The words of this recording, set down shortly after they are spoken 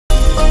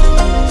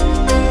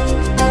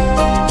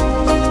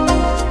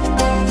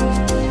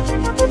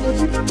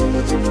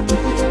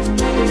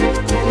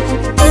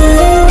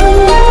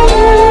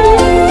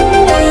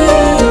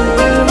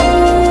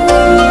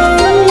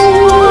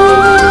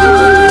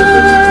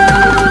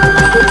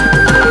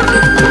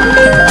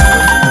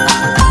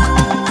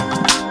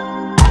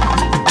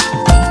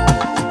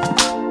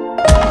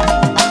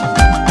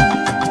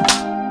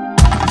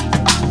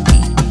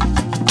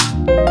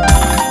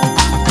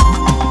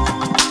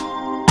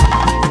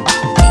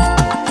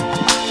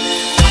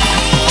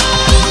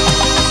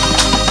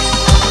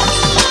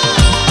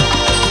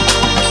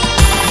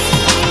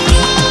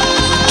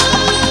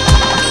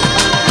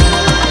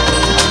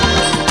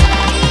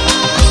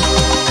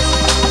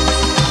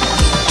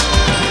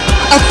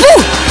అప్పు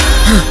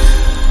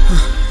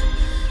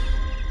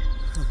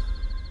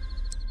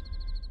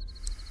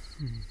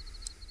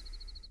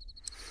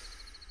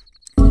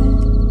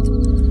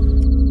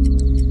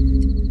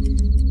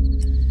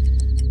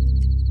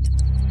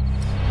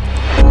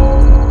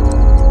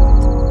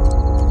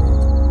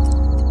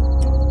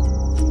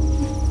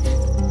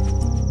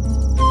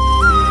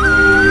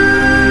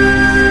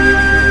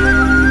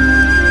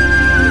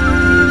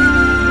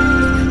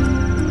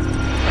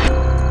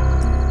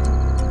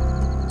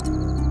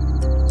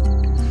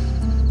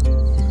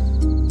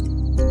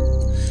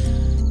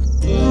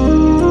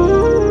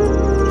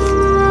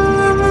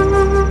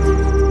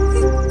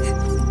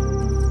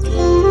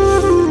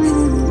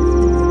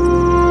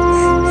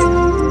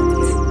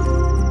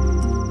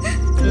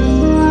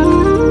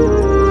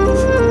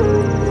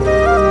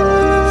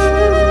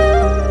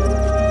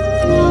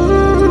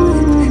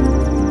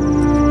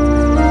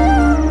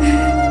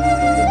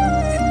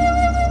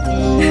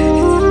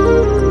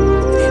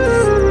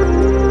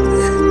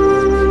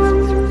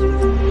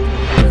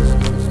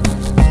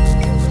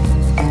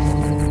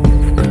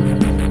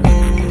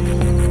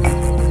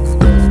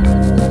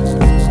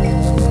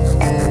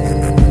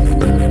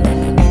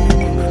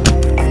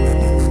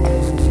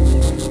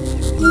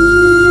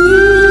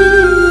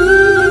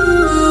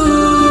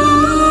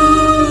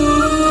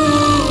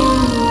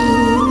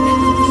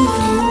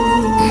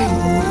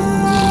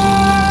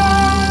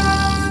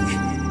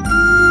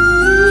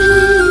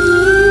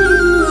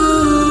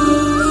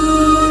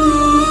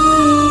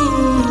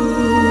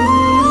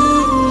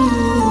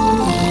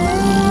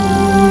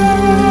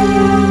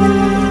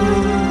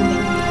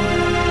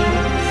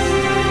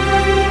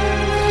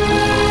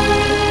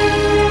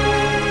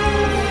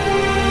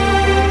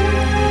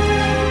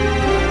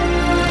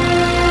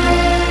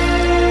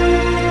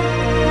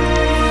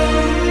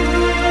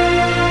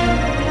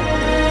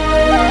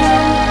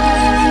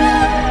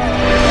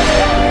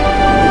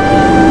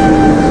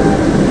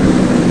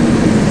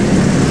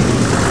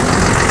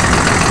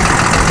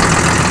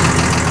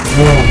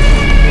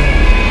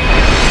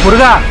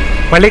మురుగా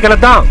మళ్ళీ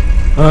కలుద్దాం.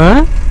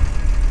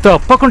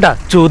 తప్పకుండా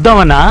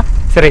చూద్దామన్నా.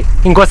 సరే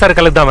ఇంకోసారి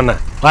కలుద్దామన్నా.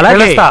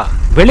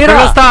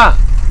 వెళ్ళిరా,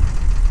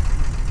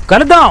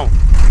 కలుద్దాం.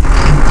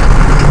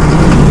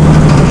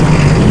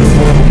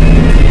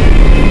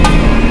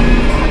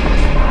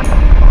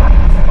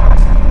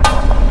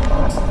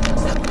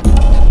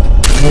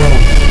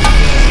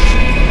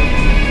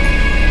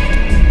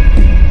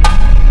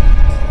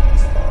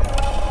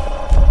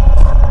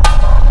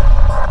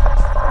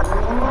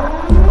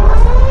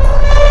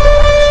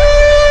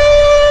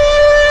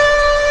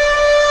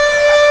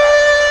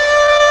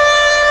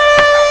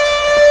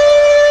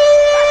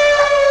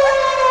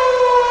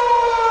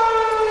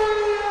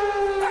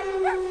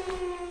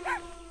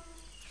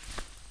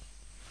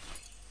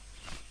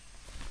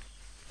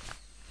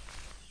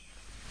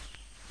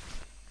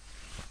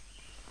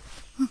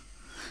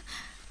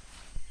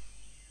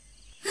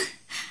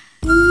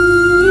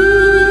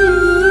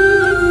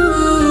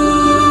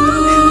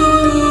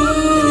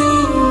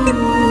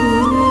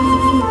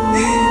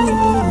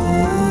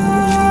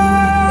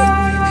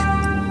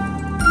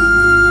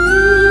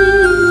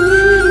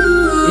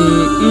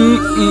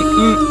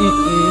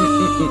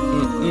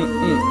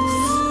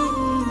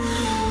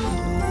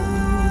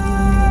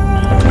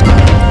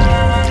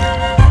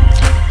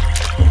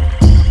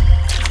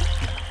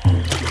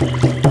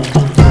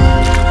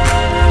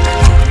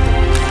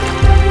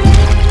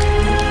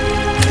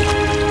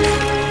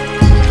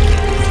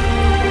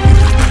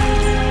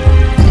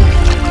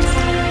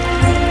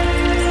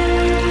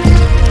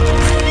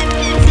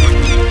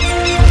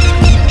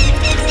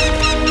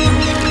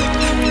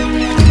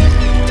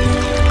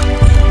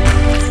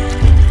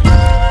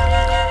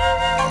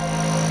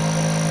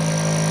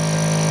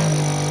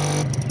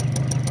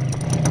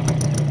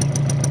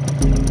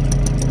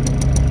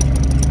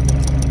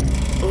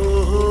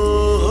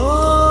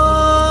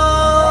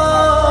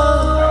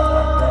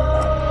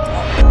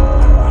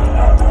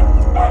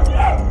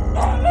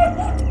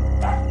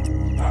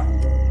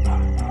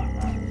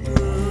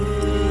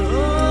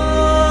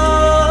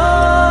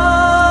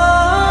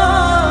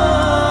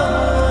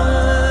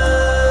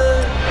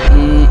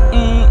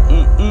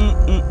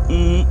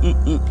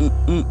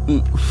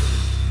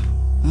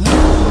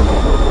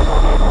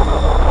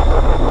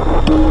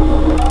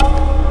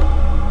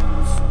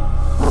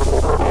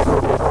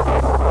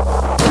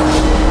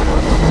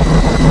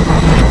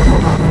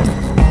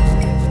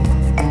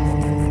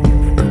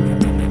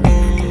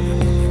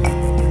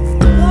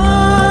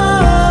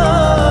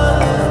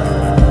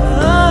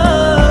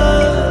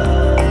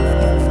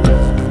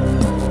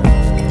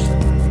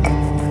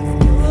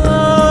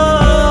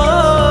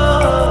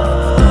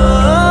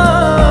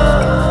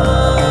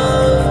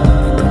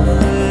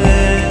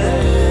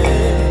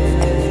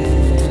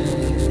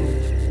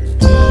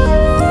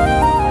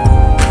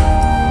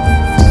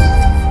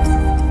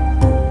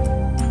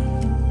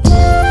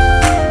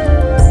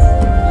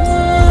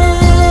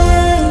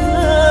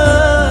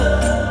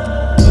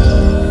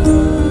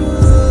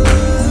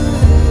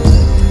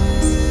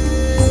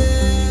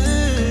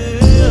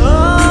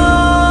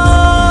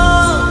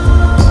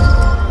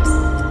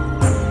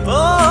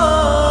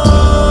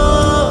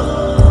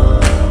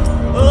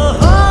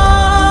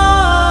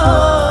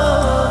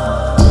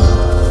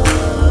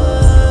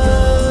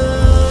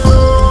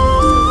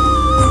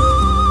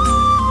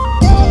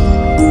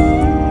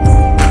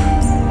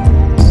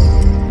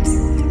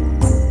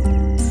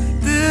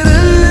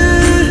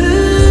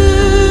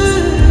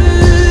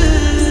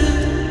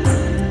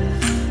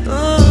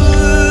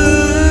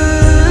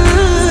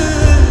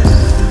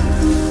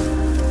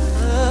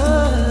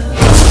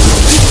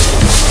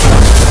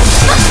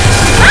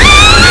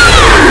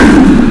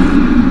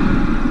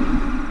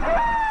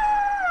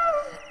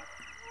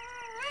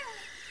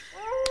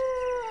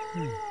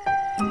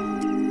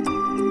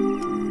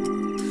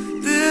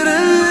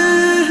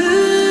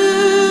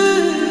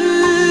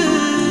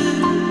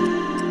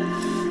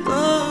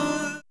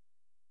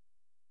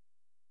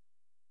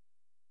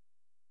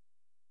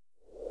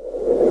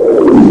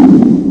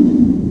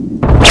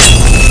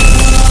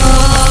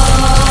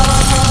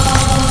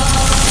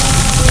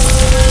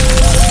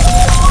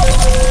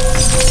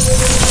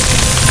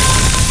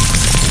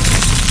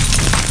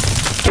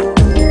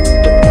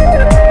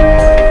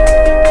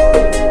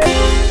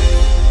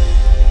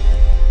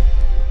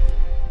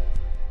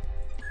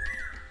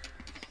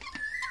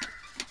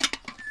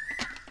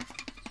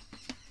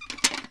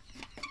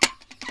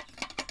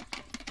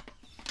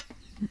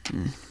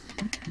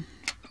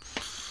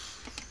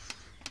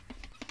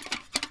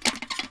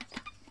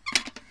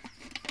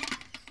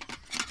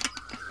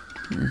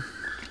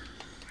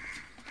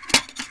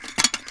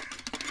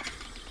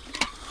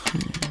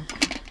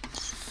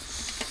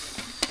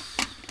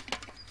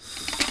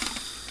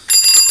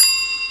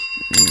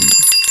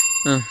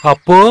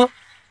 అప్పు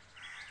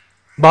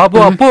బాబు,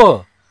 అప్పు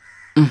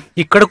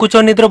ఇక్కడ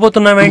కూర్చొని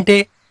నిద్రపోతున్నావేంటి?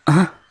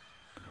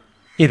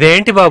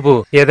 ఇదేంటి బాబు,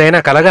 ఏదైనా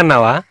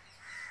కలగన్నావా?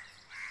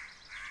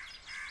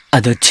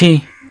 అదొచ్చి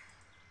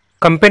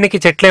కంపెనీకి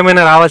చెట్లు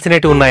ఏమైనా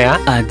రావాల్సినవి ఉన్నాయా?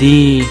 అది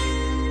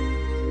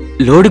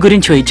లోడ్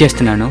గురించి వెయిట్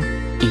చేస్తున్నాను,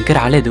 ఇంకా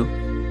రాలేదు.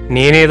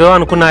 నేనేదో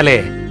అనుకున్నాలే,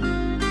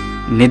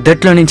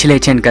 నిద్దట్లో నుంచి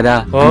లేచాను కదా,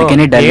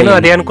 నేను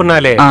అదే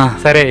అనుకున్నాలే.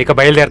 సరే, ఇక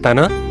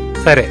బయలుదేరతాను.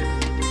 సరే.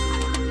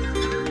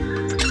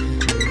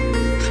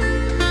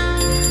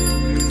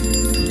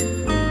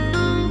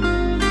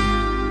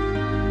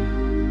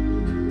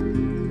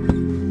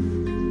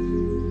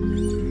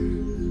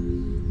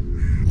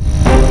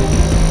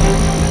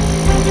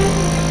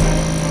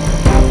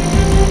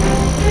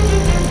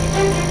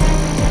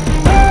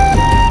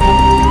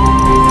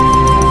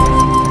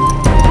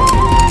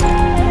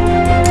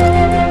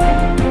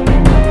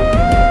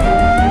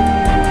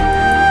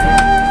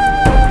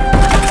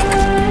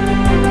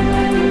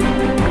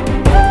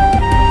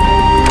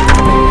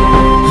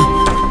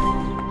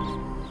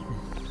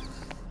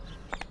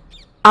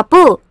 అప్పు,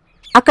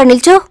 అక్కడ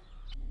నిల్చో.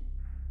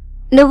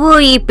 నువ్వు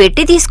ఈ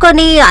పెట్టి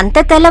తీసుకొని అంత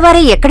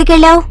తెల్లవారే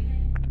ఎక్కడికెళ్ళావు?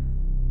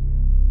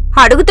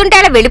 అడుగుతుంటే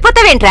అలా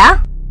వెళ్ళిపోతావేంట్రా?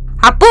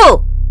 అప్పు,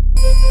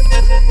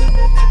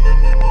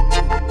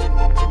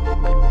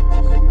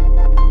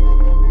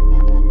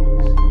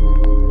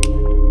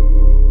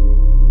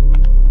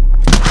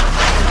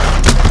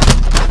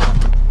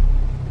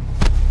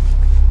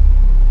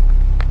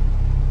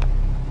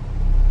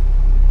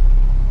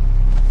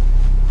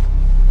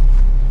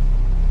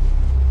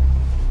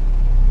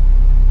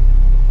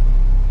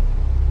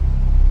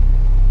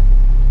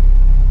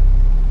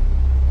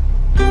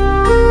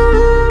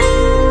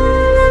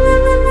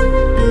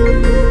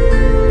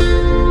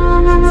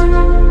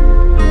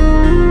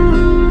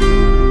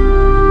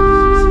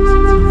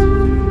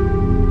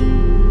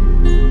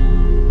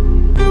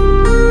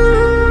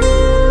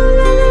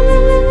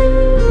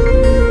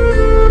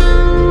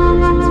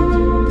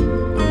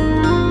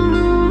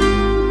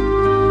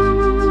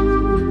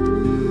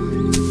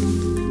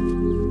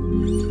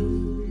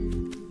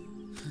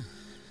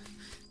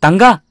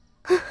 తంగా,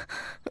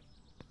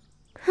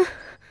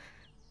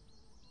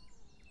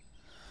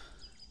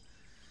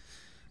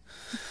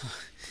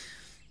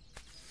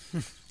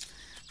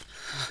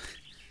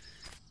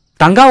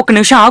 తంగా ఒక్క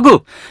నిమిషం ఆగు,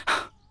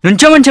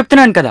 నుంచోమని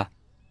చెప్తున్నాను కదా.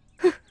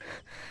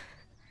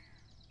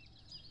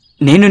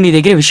 నేను నీ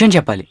దగ్గర విషయం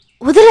చెప్పాలి.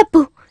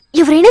 వదలప్పు,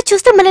 ఎవరైనా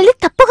చూస్తే మనల్ని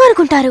తప్పుగా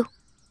అనుకుంటారు.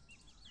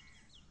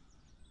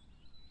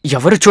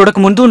 ఎవరు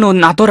చూడకముందు నువ్వు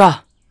నాతో రా,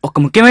 ఒక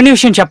ముఖ్యమైన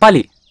విషయం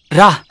చెప్పాలి.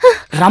 రా,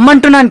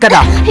 రమ్మంటున్నాను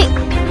కదా.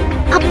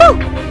 అప్పు,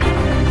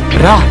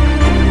 రా.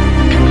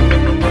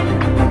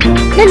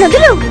 నన్ను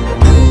వదులు,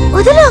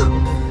 వదులు.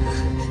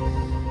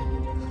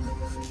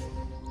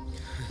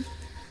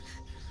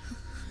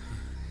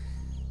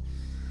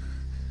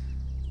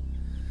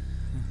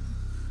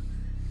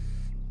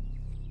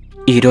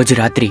 ఈరోజు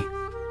రాత్రి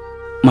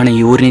మనం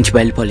ఈ ఊరి నుంచి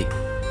బయలుపోలి.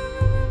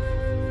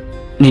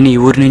 నేను ఈ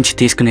ఊరి నుంచి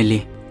తీసుకునెళ్ళి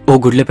ఓ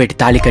గుడిలో పెట్టి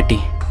తాళి కట్టి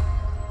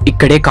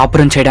ఇక్కడే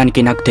కాపురం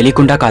చేయడానికి నాకు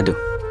తెలియకుండా కాదు.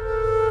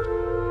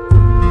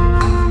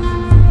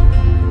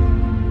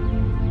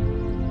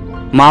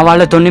 మా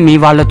వాళ్లతోని మీ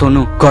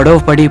వాళ్లతోనూ గొడవ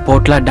పడి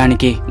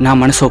పోట్లాడడానికి నా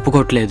మనసు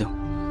ఒప్పుకోవట్లేదు.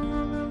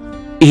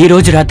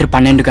 ఈరోజు రాత్రి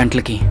 12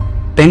 గంటలకి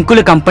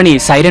పెంకుల కంపెనీ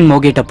సైరన్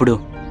మోగేటప్పుడు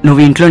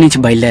నువ్వు ఇంట్లో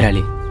నుంచి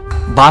బయలుదేరాలి.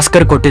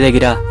 భాస్కర్ కొట్టు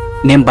దగ్గర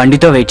నేను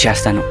బండితో వెయిట్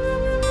చేస్తాను.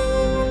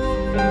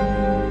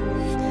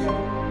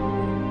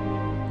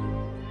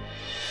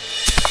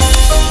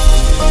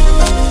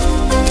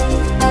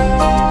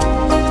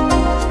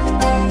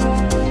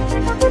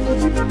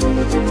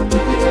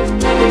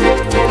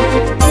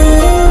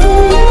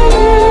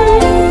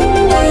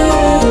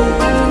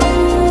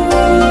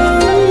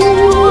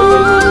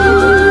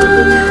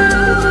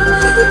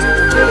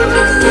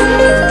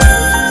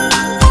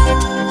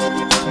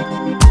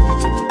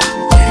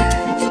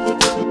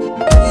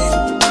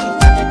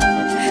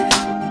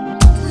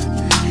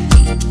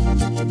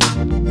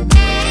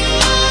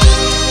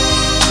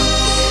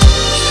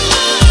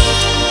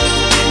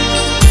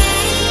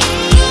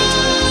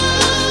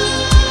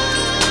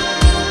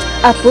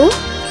 అప్పు,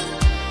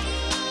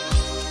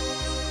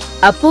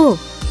 అప్పు,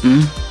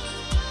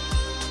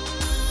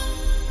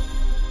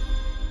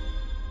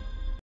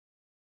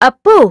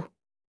 అప్పు,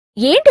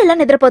 ఏంటిలా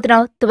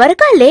నిద్రపోతున్నావు?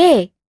 త్వరగా లే.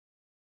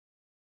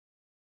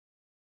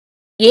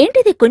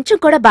 ఏంటిది కొంచెం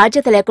కూడా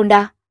బాధ్యత లేకుండా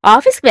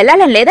ఆఫీస్కి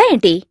వెళ్లాలని లేదా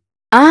ఏంటి?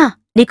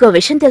 నీకో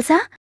విషయం తెలుసా?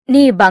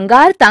 నీ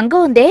బంగారు తంగ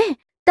ఉందే,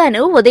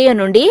 తను ఉదయం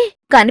నుండి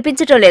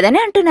కనిపించటం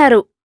లేదని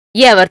అంటున్నారు.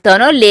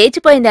 ఎవరితోనో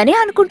లేచిపోయిందని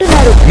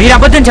అనుకుంటున్నారు. మీరు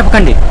అబద్ధం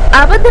చెప్పకండి.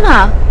 అబద్ధమా?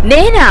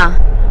 నేనా?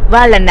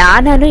 వాళ్ళ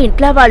నాన్నను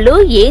ఇంట్లో వాళ్ళు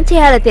ఏం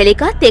చేయాలో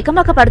తెలియక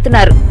తికమక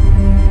పడుతున్నారు.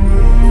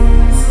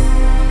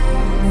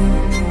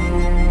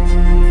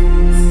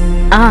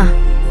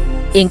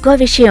 ఇంకో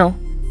విషయం,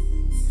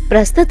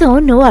 ప్రస్తుతం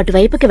నువ్వు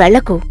అటువైపుకి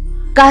వెళ్లకు.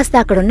 కాస్త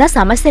అక్కడున్న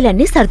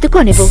సమస్యలన్నీ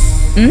సర్దుకోనివ్వు.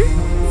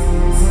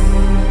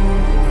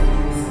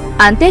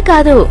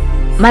 అంతేకాదు,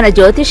 మన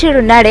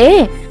జ్యోతిష్యుడున్నాడే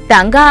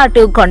తంగా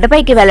అటు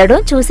కొండపైకి వెళ్లడం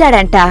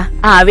చూశాడంట.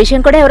 ఆ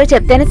విషయం కూడా ఎవరో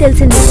చెప్తేనే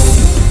తెలిసింది.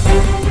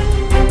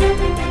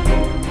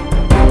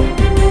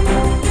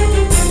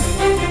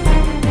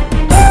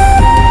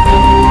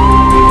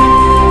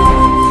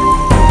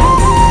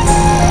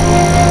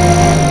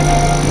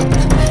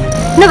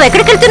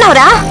 నువ్వెక్కడికి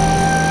వెళ్తున్నావురా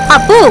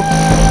అప్పు?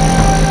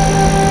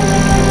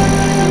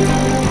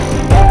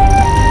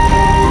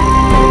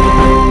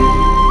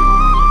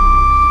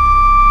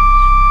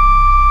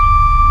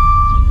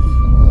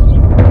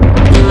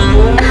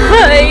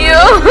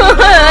 అయ్యో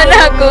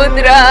నా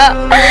కూతురా,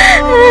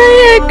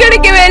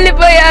 ఎక్కడికి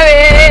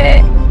వెళ్ళిపోయావే?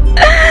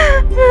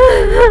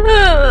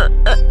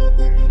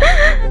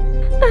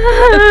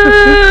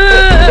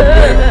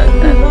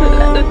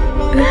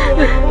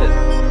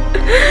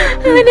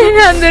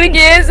 నేను అందరికి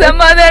ఏ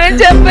సమాధానం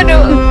చెప్పను.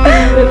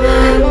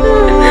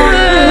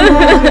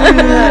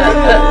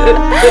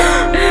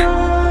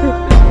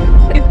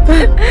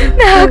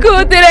 నా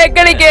కూతురు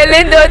ఎక్కడికి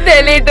వెళ్ళిందో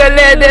తెలియటం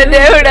లేదు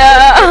దేవుడా.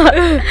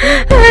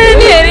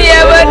 నేను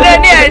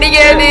ఎవరిని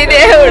అడిగేది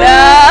దేవుడా?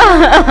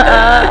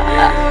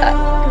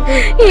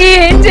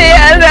 ఏం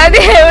చేయాలరా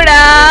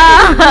దేవుడా?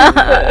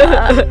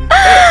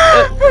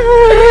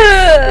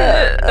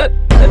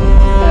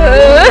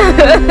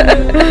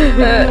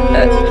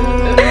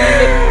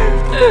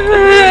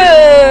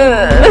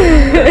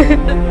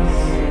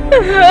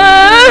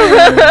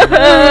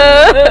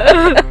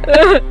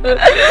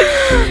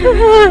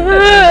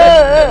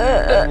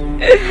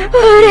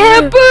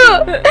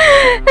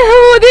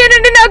 ఉదయం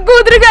నుండి నా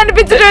కూతురు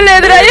కనిపించడం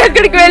లేదురా.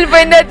 ఎక్కడికి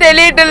వెళ్ళిపోయిందో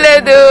తెలియటం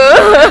లేదు.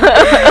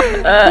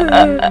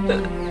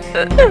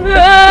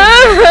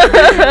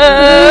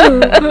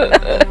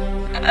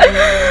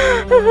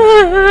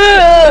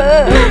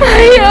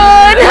 అయ్యో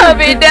నా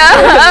బిడ్డ.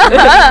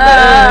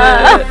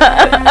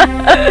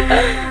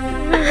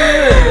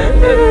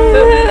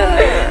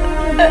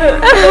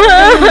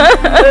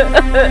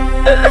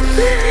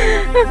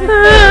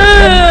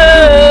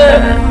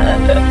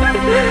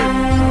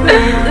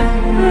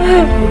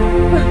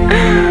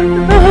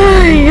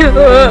 అయ్యో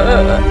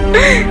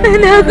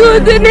నా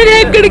కూతురు నేను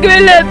ఎక్కడికి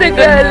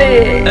వెళ్ళాలి?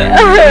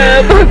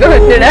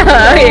 భగవంతుడా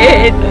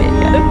ఏంటి?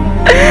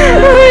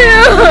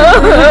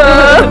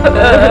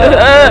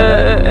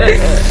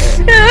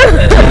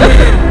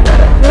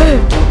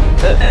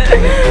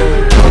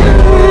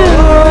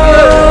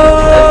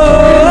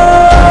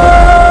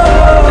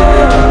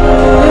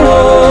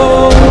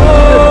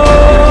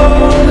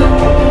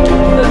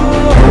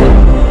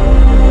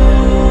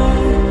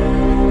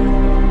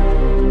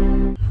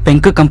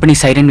 పెంకు కంపెనీ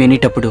సైరన్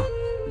వినేటప్పుడు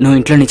నువ్వు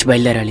ఇంట్లో నుంచి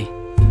బయలుదేరాలి.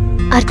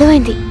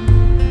 అర్థమైంది,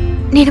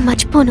 నేను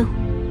మర్చిపోను.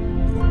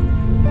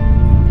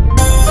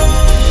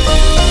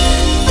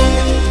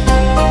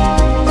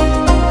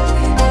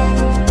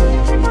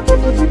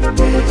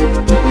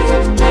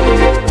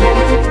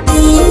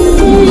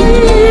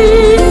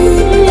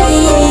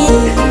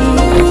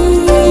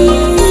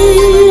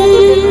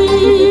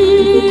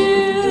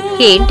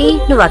 ఏంటి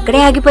నువ్వు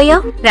అక్కడే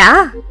ఆగిపోయావు? రా,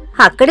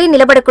 అక్కడే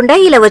నిలబడకుండా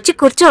ఇలా వచ్చి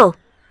కూర్చో.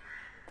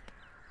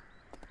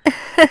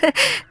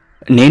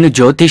 నేను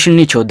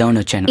జ్యోతిషుణ్ణి చూద్దామని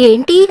వచ్చాను.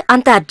 ఏంటి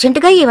అంత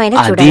అర్జెంటుగా ఏమైనా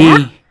చూడాలా?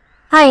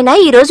 ఆయన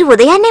ఈరోజు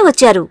ఉదయాన్నే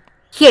వచ్చారు.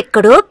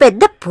 ఎక్కడో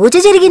పెద్ద పూజ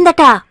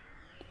జరిగిందట.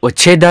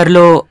 వచ్చే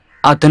దారిలో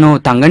అతను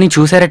తంగని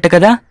చూశారట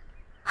కదా?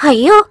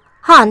 అయ్యో,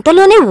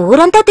 అంతలోనే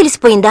ఊరంతా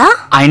తెలిసిపోయిందా?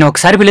 ఆయన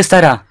ఒకసారి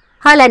పిలుస్తారా?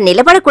 అలా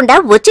నిలబడకుండా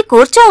వచ్చి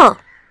కూర్చో.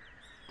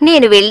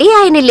 నేను వెళ్ళి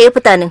ఆయన్ని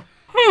లేపుతాను.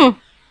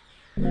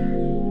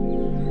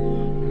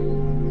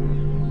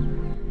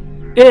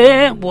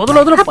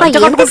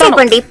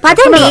 ఎంతసేపండి,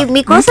 పదండి.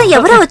 మీకోసం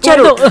ఎవరో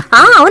వచ్చారు.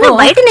 అవును,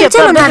 బయట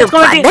నిల్చొనున్నారు.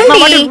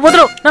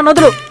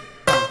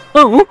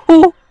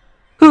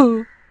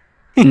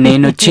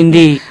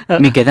 నేనొచ్చింది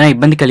మీకేదైనా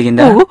ఇబ్బంది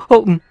కలిగిందా?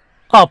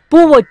 అప్పు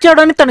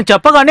వచ్చాడని తను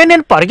చెప్పగానే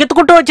నేను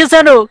పరిగెత్తుకుంటూ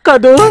వచ్చేసాను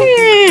కదూ.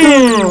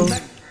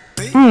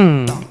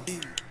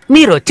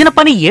 మీరొచ్చిన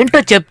పని ఏంటో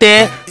చెప్తే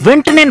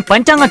వెంటనే నేను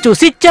పంచాంగం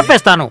చూసి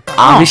చెప్పేస్తాను.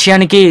 ఆ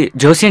విషయానికి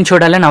జోస్యం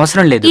చూడాలని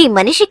అవసరం లేదు. ఈ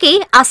మనిషికి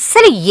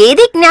అస్సలు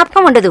ఏది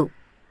జ్ఞాపకం ఉండదు.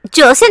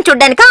 జోస్యం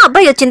చూడ్డానికా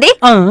అబ్బాయి వచ్చింది?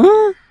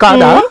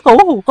 కాదా?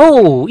 ఓ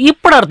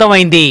ఇప్పుడు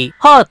అర్థమైంది.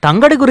 ఆ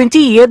తంగడి గురించి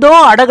ఏదో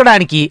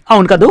అడగడానికి.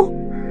 అవును కదూ.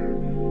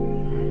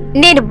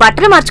 నేను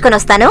బట్టలు మార్చుకొని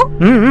వస్తాను.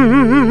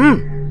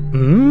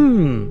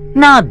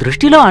 నా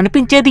దృష్టిలో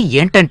అనిపించేది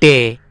ఏంటంటే,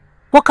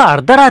 ఒక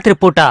అర్ధరాత్రి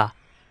పూట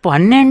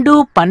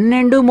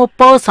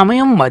 12-12:30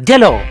 సమయం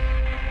మధ్యలో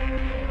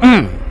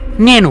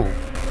నేను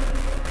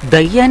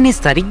దయ్యాన్ని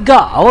సరిగ్గా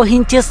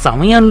ఆవహించే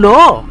సమయంలో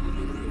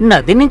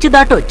నది నుంచి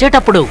దాటి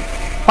వచ్చేటప్పుడు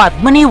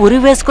పద్మని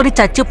ఉరివేసుకుని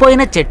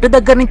చచ్చిపోయిన చెట్టు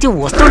దగ్గర నుంచి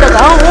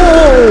వస్తుండగా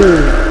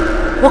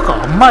ఒక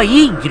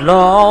అమ్మాయి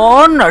ఇలా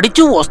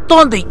నడిచి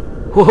వస్తోంది.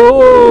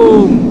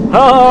 ఓం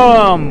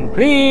హ్రీం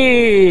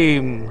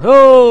హ్రీం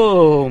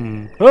ఓం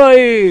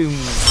హ్రీం.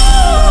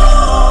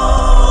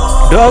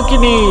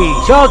 డాకిని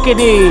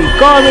షాకిని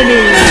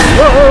కామిని.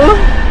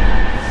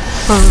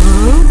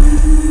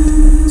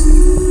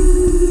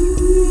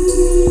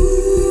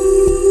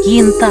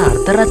 ఇంత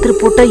అర్ధరాత్రి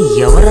పూట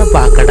ఎవరా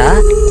బాకడా?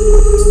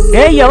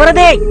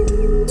 ఎవరదే?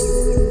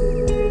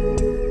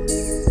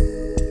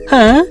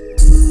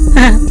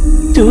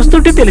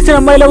 చూస్తుంటే తెలిసిన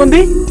అమ్మాయిలా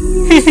ఉంది.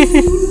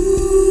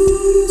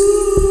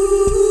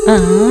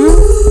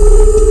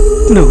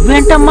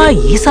 నువ్వేంటమ్మా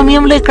ఈ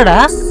సమయంలో ఇక్కడ?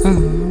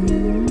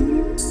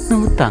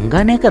 నువ్వు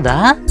తంగానే కదా?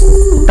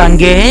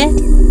 తంగే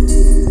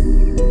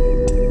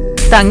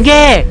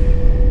తంగే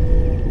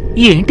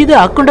ఏంటిది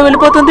ఆకుండా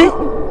వెళ్ళిపోతుంది?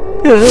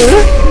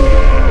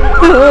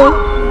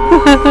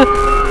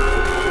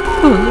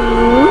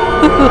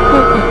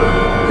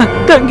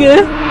 తంగే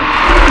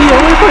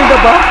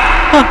ఏమైపోయిందబ్బా?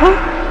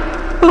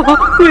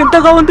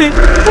 ఎంతగా ఉంది.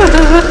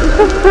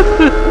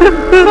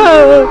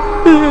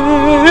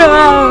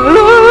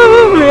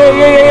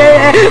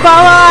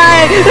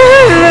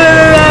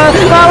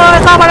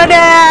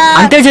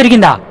 అంతే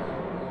జరిగిందా?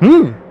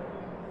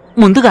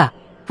 ముందుగా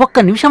ఒక్క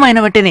నిమిషం అయిన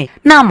వెంటనే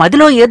నా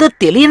మదిలో ఏదో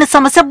తెలియని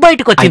సమస్య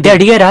బయటకు వచ్చింది.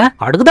 అడిగారా?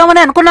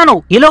 అడుగుదామని అనుకున్నాను,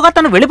 ఈలోగా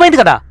తను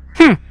వెళ్ళిపోయింది కదా.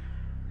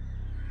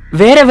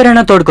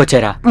 వేరెవరైనా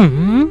తోడుకొచ్చారా?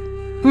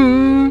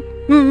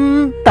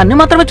 తన్ని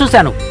మాత్రమే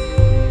చూశాను.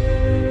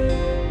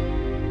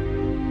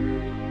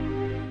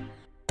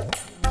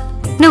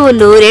 నువ్వు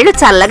 100 ఏళ్ళు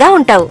చల్లగా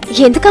ఉంటావు.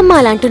 ఎందుకమ్మా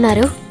అలా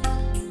అంటున్నారు?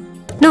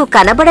 నువ్వు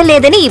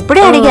కనబడలేదని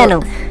ఇప్పుడే అడిగాను.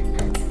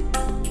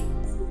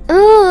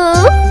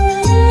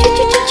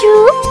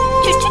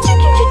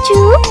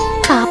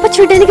 పాప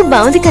చూడడానికి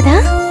బాగుంది కదా?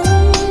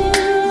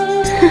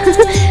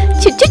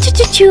 చుచ్చు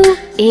చుచ్చు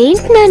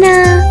ఏంటి నానా?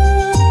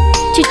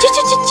 చుచ్చు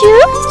చుచ్చు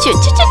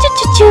చుచ్చు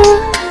చుచ్చు.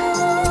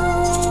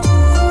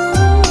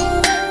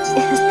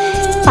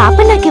 పాప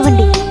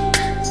నాకివ్వండి.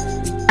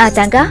 ఆ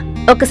తంగా,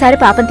 ఒక్కసారి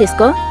పాపం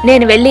తీసుకో,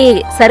 నేను వెళ్ళి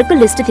సరుకుల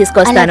లిస్టు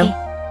తీసుకొస్తాను.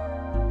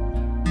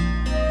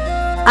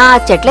 ఆ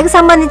చెట్లకు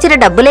సంబంధించిన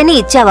డబ్బులేని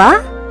ఇచ్చావా?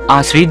 ఆ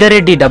శ్రీధర్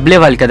రెడ్డి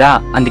డబ్బులేవాలి కదా,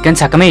 అందుకని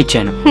సగమే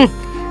ఇచ్చాను.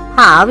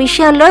 ఆ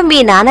విషయంలో మీ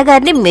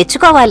నాన్నగారిని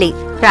మెచ్చుకోవాలి.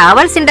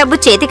 రావాల్సిన డబ్బు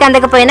చేతికి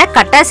అందకపోయినా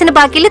కట్టాల్సిన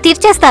బాకీలు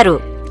తీర్చేస్తారు.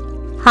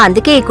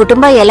 అందుకే ఈ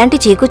కుటుంబం ఎలాంటి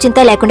చీకు చింత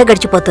లేకుండా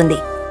గడిచిపోతుంది.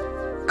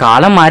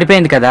 కాలం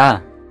మారిపోయింది కదా,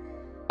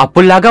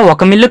 అప్పుల్లాగా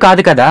ఒక మిల్లు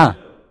కాదు కదా.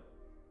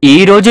 ఈ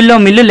రోజుల్లో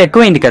మిల్లులు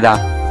ఎక్కువైంది కదా.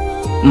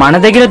 మన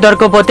దగ్గర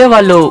దొరకకపోతే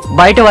వాళ్ళు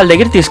బయట వాళ్ళ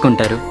దగ్గర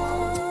తీసుకుంటారు.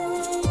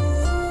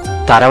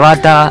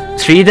 తర్వాత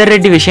శ్రీధర్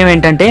రెడ్డి విషయం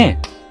ఏంటంటే,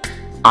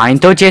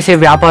 ఆయనతో చేసే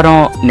వ్యాపారం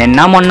నిన్న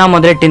మొన్న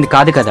మొదలెట్టింది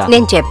కాదు కదా.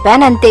 నేను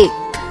చెప్పానంతే.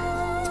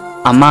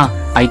 అమ్మా,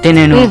 అయితే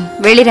నేను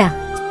వెళ్ళిరా.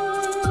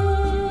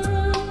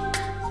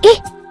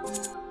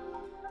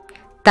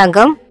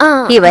 తంగం,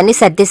 ఇవన్నీ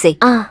సర్దేసేయ్.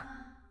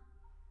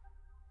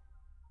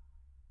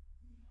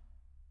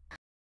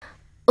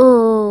 ఓ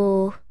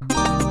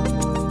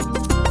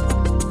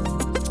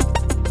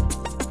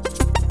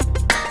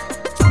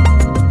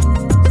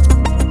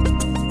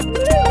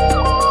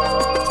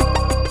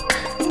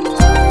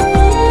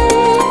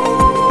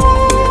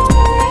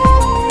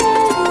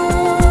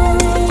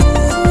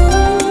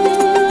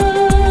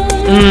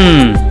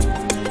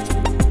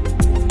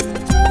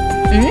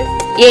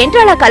ఏంటో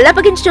అలా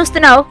కళ్ళప్పగించి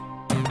చూస్తున్నావు?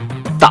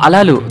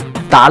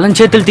 తాళం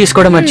చేతులు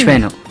తీసుకోవడం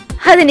మర్చిపోయాను.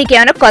 అది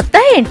నీకేమైనా కొత్త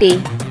ఏంటి?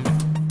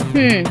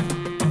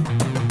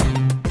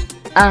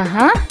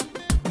 ఆహా,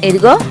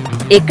 ఇదిగో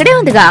ఇక్కడే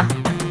ఉందిగా.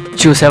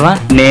 చూసావా,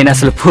 నేను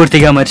అసలు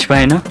పూర్తిగా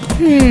మర్చిపోయాను.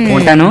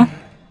 ఉంటాను.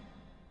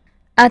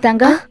 ఆ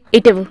తంగా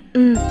ఇటువు.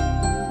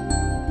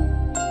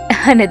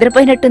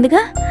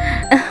 నిద్రపోయినట్టుందిగా.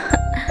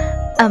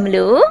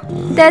 అమలు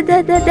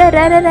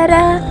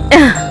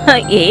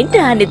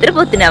ఏంటా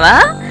నిద్రపోతున్నావా?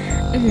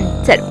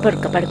 సరే,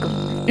 పడుకో పడుకో.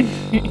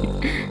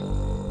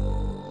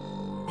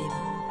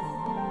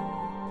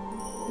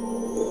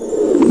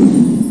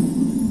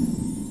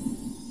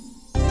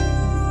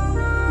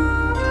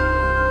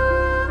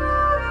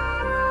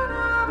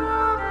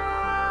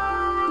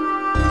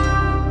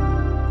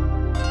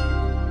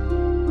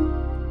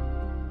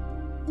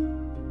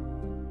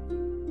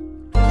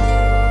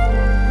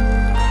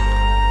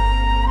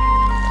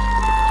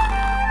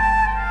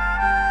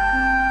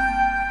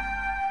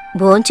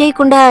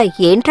 భోంచేయకుండా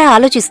ఏంట్రా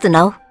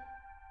ఆలోచిస్తున్నావు?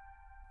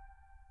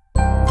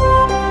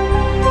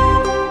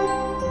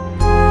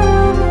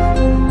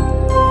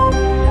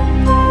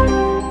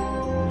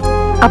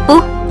 అప్పు,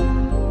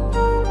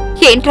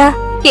 ఏంట్రా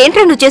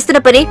నువ్వు చేస్తున్న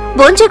పని?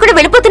 భోంచేయకుండా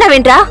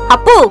వెళ్ళిపోతున్నావేంట్రా?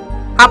 అప్పు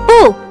అప్పు,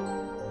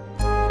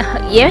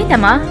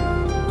 ఏమైందమ్మా?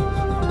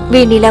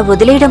 వీణ్ణిలా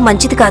వదిలేయడం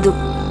మంచిది కాదు.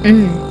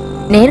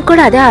 నేను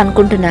కూడా అదే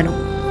అనుకుంటున్నాను.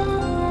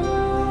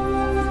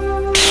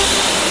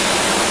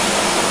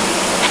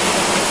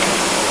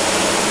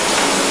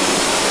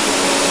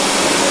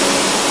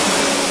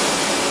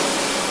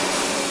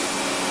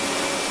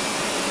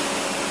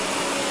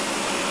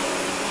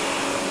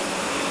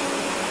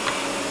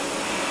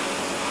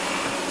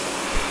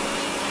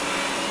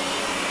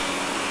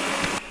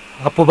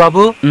 అప్పు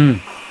బాబు,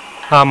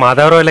 ఆ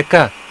మాధవరావు లెక్క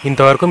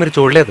ఇంతవరకు మీరు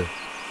చూడలేదు.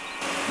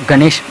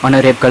 గణేష్, మనం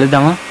రేపు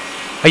కలుద్దామా?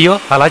 అయ్యో,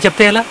 అలా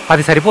చెప్తే ఎలా?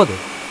 అది సరిపోదు.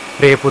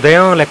 రేపు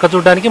ఉదయం లెక్క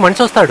చూడడానికి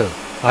మనిషి వస్తాడు.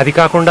 అది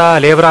కాకుండా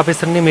లేబర్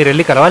ఆఫీసర్ని మీరు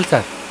వెళ్ళి కలవాలి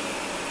సార్.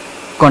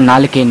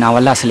 కొన్నాళ్ళకి నా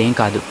వల్ల అసలేం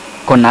కాదు.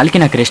 కొన్నాళ్ళకి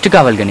నాకు రెస్ట్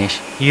కావాలి గణేష్.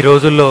 ఈ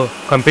రోజుల్లో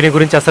కంపెనీ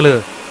గురించి అసలు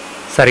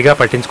సరిగా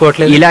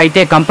పట్టించుకోవట్లేదు. ఇలా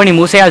అయితే కంపెనీ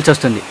మూసేయాల్సి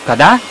వస్తుంది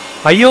కదా?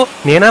 అయ్యో,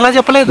 నేనలా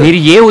చెప్పలేదు. మీరు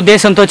ఏ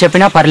ఉద్దేశంతో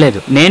చెప్పినా పర్లేదు,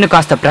 నేను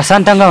కాస్త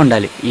ప్రశాంతంగా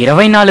ఉండాలి.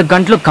 24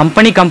 గంటలు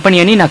కంపెనీ కంపెనీ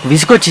అని నాకు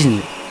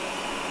విసుగొచ్చేసింది.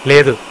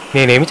 లేదు,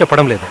 నేనేమి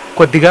చెప్పడం లేదు.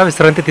 కొద్దిగా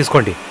విశ్రాంతి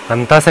తీసుకోండి,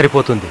 అంతా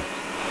సరిపోతుంది.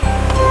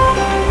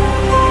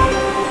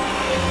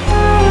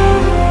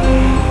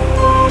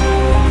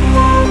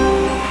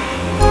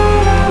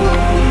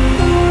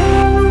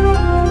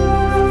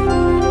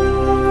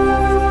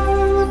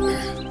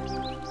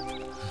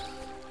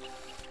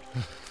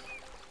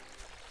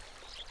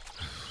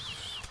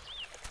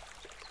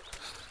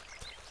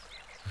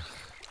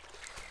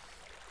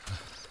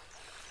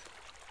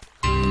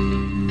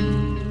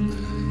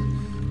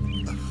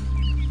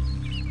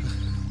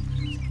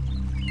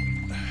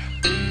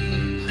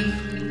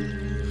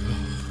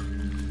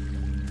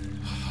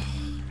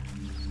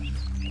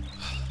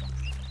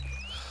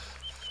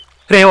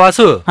 రే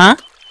వాసు, ఆ?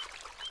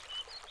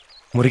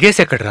 మురిగేసి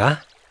ఎక్కడ్రా?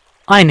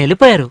 ఆయన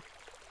వెళ్ళిపోయారు.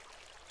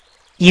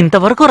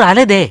 ఇంతవరకు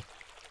రాలేదే.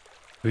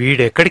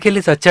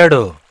 వీడెక్కడికెళ్ళి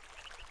చచ్చాడో?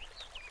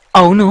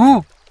 అవును,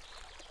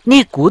 నీ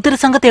కూతురి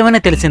సంగతి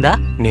ఏమైనా తెలిసిందా?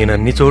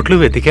 నేనన్ని చోట్లు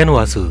వెతికాను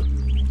వాసు.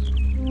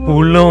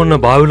 ఊళ్ళో ఉన్న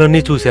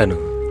బావులన్నీ చూశాను.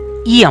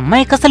 ఈ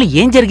అమ్మాయికి అసలు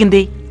ఏం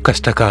జరిగింది?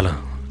 కష్టకాలం.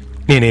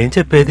 నేనేం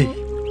చెప్పేది?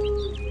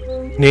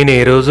 నేనే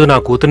రోజు నా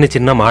కూతుర్ని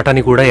చిన్న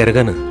మాటని కూడా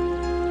ఎరగను.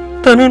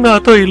 తను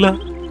నాతో ఇలా.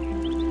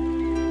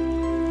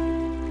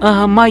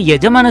 మా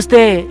యజమానిస్తే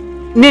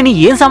నేను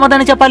ఏం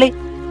సమాధానం చెప్పాలి?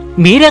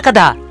 మీరే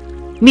కదా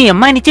మీ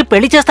అమ్మాయినిచ్చి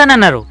పెళ్లి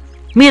చేస్తానన్నారు.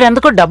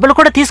 మీరెందుకో డబ్బులు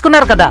కూడా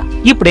తీసుకున్నారు కదా.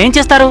 ఇప్పుడేం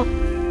చేస్తారు?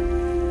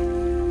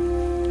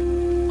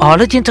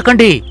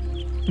 ఆలోచించకండి,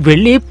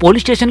 వెళ్ళి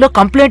పోలీస్ స్టేషన్లో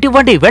కంప్లైంట్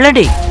ఇవ్వండి.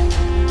 వెళ్ళండి.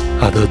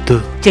 అదొద్దు.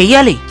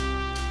 చెయ్యాలి.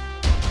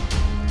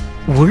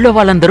 ఊళ్ళో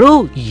వాళ్ళందరూ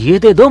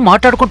ఏదేదో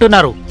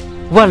మాట్లాడుకుంటున్నారు.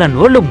 వాళ్ళ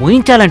నోళ్లు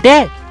మూయించాలంటే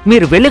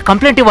మీరు వెళ్ళి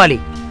కంప్లైంట్ ఇవ్వాలి.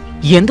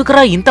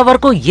 ఎందుకురా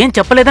ఇంతవరకు ఏం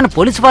చెప్పలేదని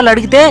పోలీసు వాళ్ళు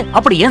అడిగితే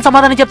అప్పుడు ఏం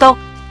సమాధానం చెప్తావు?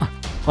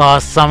 ఆ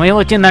సమయం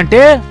వచ్చిందంటే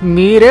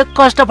మీరే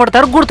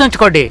కష్టపడతారు,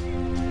 గుర్తుంచుకోండి.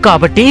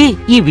 కాబట్టి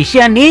ఈ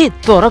విషయాన్ని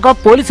త్వరగా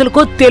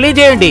పోలీసులకు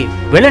తెలియజేయండి.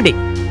 వెళ్ళండి.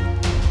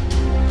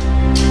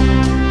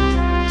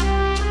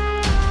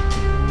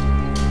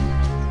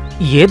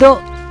 ఏదో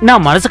నా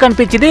మనసు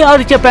కనిపించింది,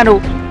 అది చెప్పాను.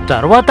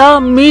 తర్వాత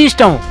మీ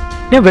ఇష్టం.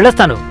 నేను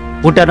వెళ్ళొస్తాను.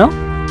 ఉంటాను.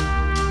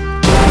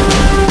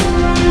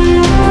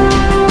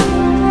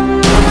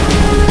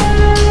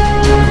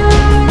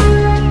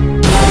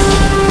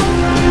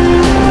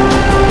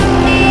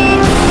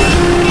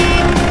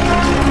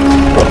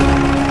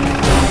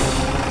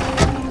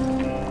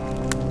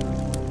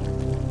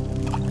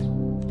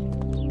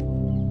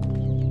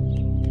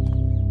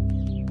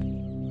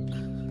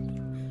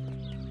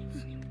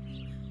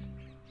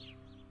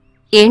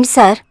 ఏంటి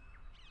sir?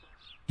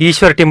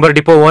 Eshwar timber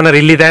depot owner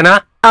ఇల్లిదేనా?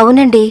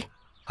 అవునండి.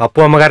 అప్పు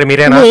అమ్మగారు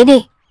మీరేనా? నేనే.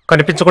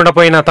 కనిపించకుండా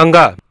పోయిన తంగ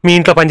మీ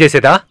ఇంట్లో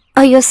పనిచేసేదా?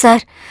 అయ్యో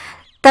సార్,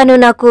 తను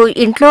నాకు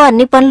ఇంట్లో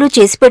అన్ని పనులు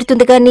చేసి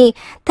పెడుతుంది గాని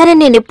తను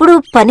నేనెప్పుడూ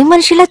పని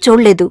మనిషిలా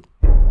చూడలేదు.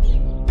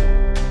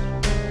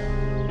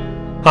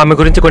 ఆమె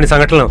గురించి కొన్ని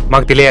సంఘటనలు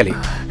మాకు తెలియాలి.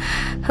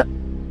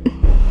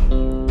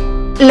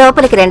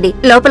 లోపలికి రండి,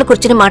 లోపల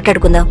కూర్చుని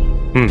మాట్లాడుకుందాం.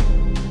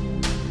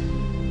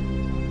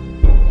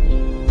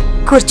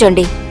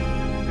 కూర్చోండి.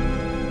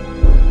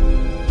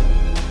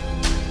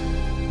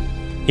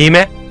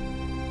 ఈమె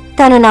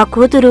తను నా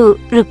కూతురు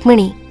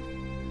రుక్మిణి.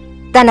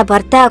 తన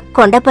భర్త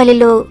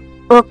కొండపల్లిలో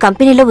ఓ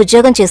కంపెనీలో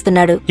ఉద్యోగం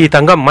చేస్తున్నాడు. ఈ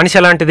తంగం మనిషి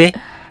ఎలాంటిది?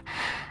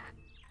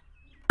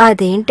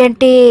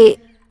 అదేంటంటే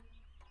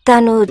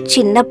తను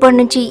చిన్నప్పటి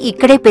నుంచి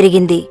ఇక్కడే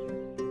పెరిగింది.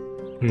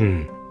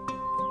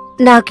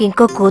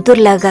 నాకింకో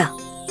కూతురులాగా.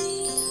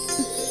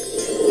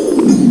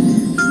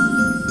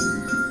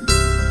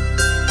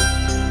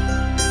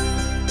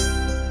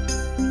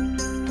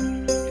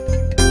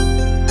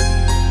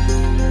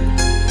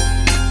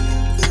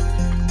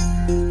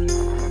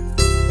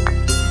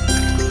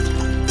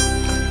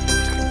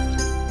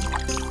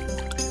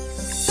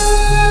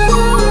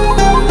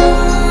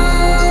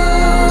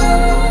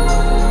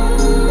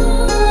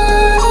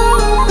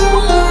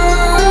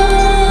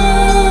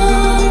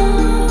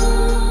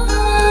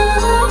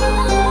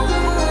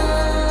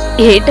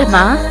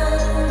 ఏంటమ్మా,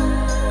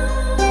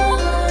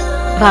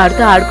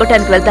 వాడితో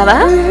ఆడుకోటానికి వెళ్తావా?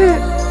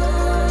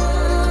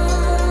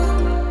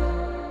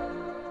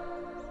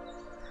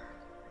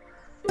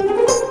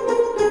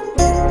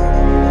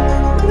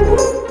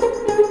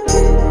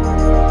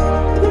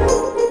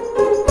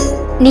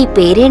 నీ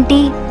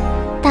పేరేంటి?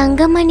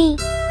 తంగమణి.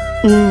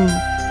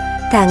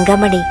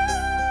 తంగమణి.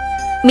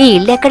 మీ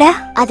ఇల్లెక్కడా?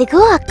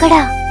 అదిగో అక్కడ.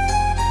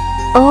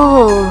 ఓ,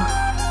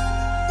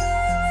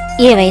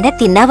 ఏమైనా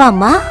తిన్నావా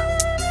అమ్మా?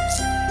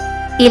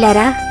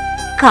 ఇలారా,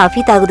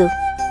 కాఫీ తాగుదు.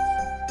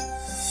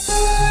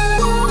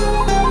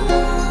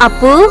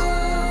 అప్పు.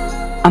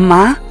 అమ్మా,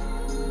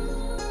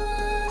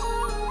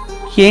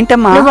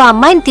 ఏంటమ్మా? నువ్వు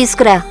అమ్మాయిని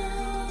తీసుకురా.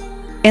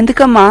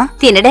 ఎందుకమ్మా?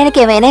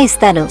 తినడానికి ఏమైనా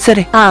ఇస్తాను.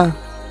 సరే.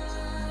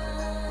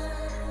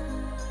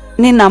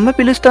 నిన్న అమ్మ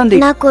పిలుస్తోంది.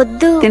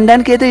 నాకొద్దు.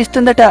 తినడానికి ఏదో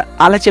ఇస్తుందట.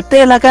 అలా చెప్తే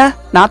ఎలాగా?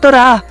 నాతో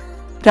రా,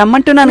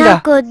 రమ్మంటున్నానుగా.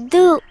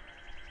 నాకొద్దు.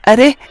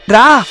 అరే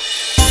రా.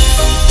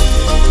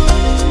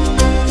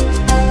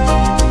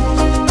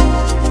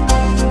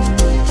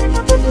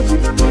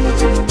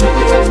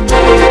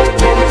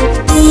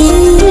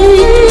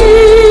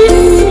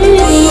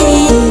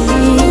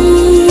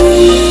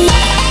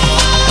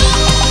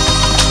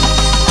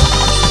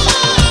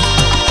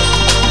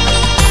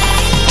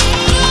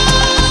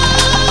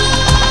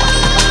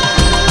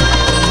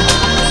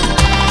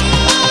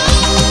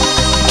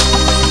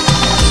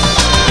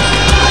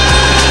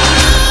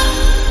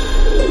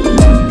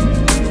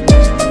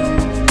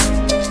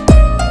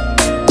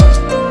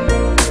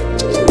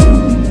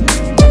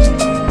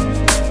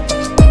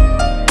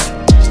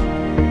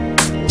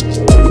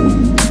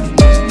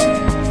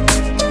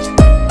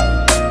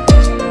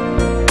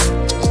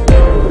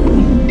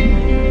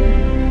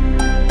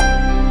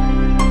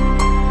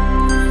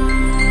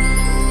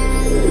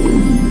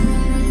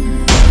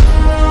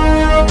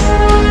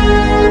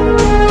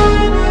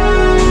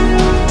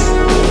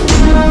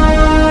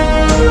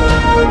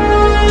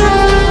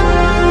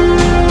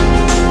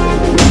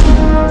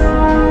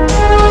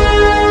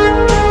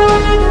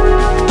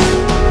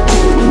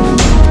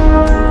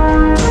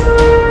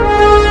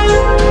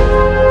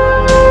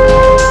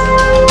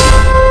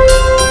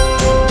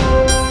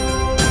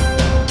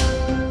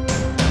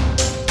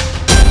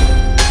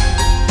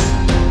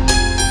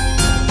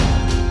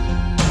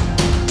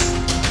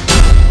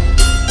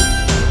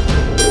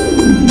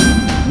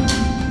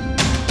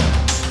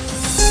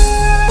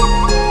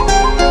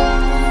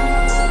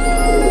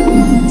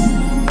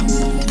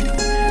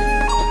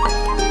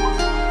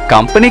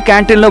 కంపెనీ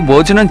క్యాంటీన్లో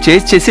భోజనం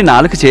చేసి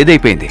నాలుగు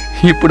చేదైపోయింది.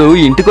 ఇప్పుడు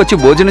ఇంటికొచ్చి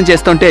భోజనం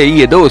చేస్తుంటే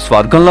ఏదో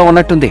స్వర్గంలో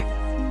ఉన్నట్టుంది.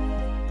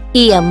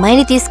 ఈ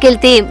అమ్మాయిని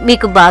తీసుకెళ్తే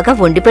మీకు బాగా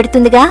వండి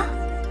పెడుతుందిగా.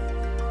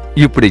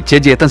 ఇప్పుడు ఇచ్చే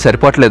జీతం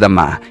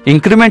సరిపోవట్లేదమ్మా.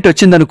 ఇంక్రిమెంట్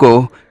వచ్చిందనుకో,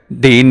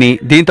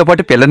 దీంతో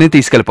పాటు పిల్లని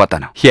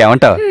తీసుకెళ్లిపోతాను.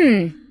 ఏమంటావు?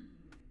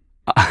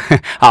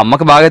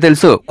 అమ్మకు బాగా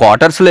తెలుసు,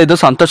 క్వార్టర్స్ లో ఏదో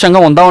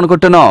సంతోషంగా ఉందాం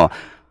అనుకుంటున్నావు.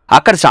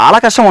 అక్కడ చాలా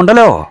కష్టం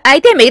ఉండలేవు.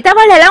 అయితే మిగతా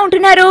వాళ్ళు ఎలా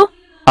ఉంటున్నారు?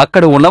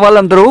 అక్కడ ఉన్న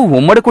వాళ్ళందరూ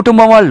ఉమ్మడి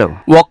కుటుంబం వాళ్ళు.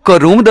 ఒక్క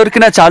రూమ్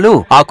దొరికినా చాలు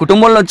ఆ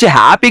కుటుంబం నుంచి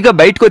హ్యాపీగా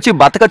బయటకు వచ్చి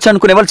బతకచ్చు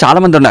అనుకునే వాళ్ళు చాలా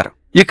మంది ఉన్నారు.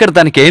 ఇక్కడ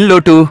తనకేం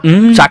లోటు?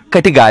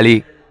 చక్కటి గాలి,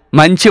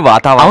 మంచి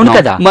వాతావరణం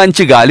కదా,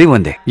 మంచి గాలి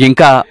ఉంది.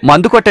 ఇంకా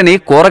మందు కొట్టని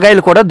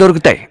కూరగాయలు కూడా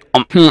దొరుకుతాయి.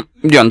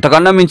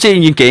 ఎంతకన్నా మించి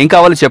ఇంకేం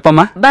కావాలి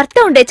చెప్పమ్మా?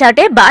 భర్త ఉండే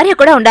చాటే భార్య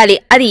కూడా ఉండాలి.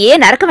 అది ఏ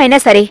నరకమైనా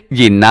సరే.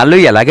 ఇన్నాళ్ళు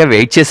ఎలాగే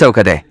వెయిట్ చేసావు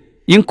కదే,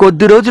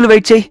 ఇంకొద్ది రోజులు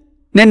వెయిట్ చేయి.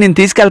 నేను నిన్ను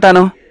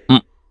తీసుకెళ్తాను.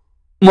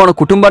 మన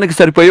కుటుంబానికి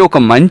సరిపోయి ఒక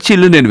మంచి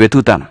ఇల్లు నేను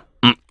వెతుకుతాను.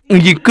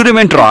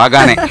 ఇంక్రిమెంట్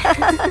రాగానే.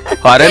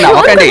 అరే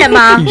నవ్వకండి,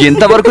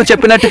 ఇంతవరకు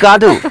చెప్పినట్టు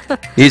కాదు.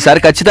 ఈసారి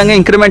ఖచ్చితంగా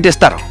ఇంక్రిమెంట్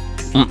ఇస్తారు.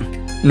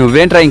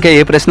 నువ్వేంట్రా ఇంకా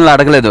ఏ ప్రశ్నలు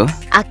అడగలేదు?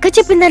 అక్క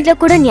చెప్పిన దాంట్లో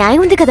కూడా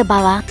న్యాయం ఉంది కదా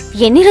బావా.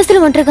 ఎన్ని రోజులు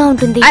ఒంటరిగా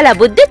ఉంటుంది? అలా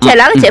బుద్ధి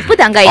చెలాగా చెప్పు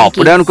తంగాయి.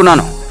 అప్పుడే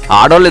అనుకున్నాను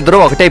ఆడవాళ్ళిద్దరూ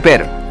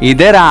ఒకటైపోయారు.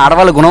 ఇదేరా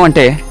ఆడవాళ్ళ గుణం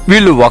అంటే.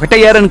 వీళ్ళు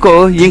ఒకటయ్యారనుకో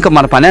ఇంకా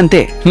మన పని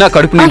అంతే. నా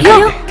కడుపు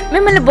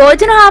మిమ్మల్ని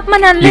భోజనం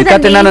ఆపమని ఇంకా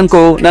అనలేదండి.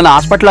 తిన్నాననుకో నన్ను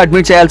హాస్పిటల్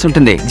అడ్మిట్ చేయాల్సి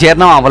ఉంటుంది.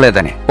 జీర్ణం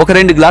అవ్వలేదని. ఒక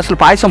 2 గ్లాసులు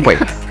పాయసం పోయి.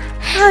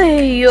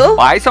 అయ్యో,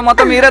 పాయసం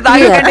మొత్తం మీరే ఈ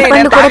తాగండి, అరటిపండు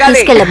నేను కూడా తాగాలి.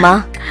 తీసుకెళ్ళమ్మా.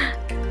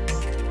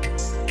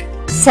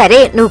 సరే,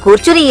 నువ్వు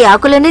కూర్చుని ఈ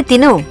ఆకులన్నీ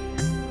తిను.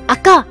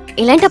 అక్క,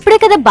 ఇలాంటప్పుడే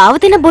కదా బావ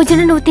తిన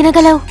భోజనం నువ్వు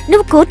తినగలవు.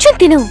 నువ్వు కూర్చొని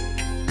తిను.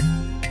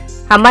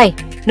 అమ్మాయి,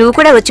 నువ్వు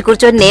కూడా వచ్చి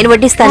కూర్చొని నేను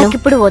వడ్డిస్తాను.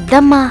 ఇప్పుడు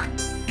వద్దమ్మా.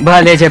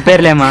 భలే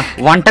చెప్పారులేమా.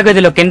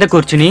 వంటగదిలో కింద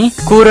కూర్చుని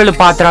కూరలు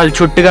పాత్రలు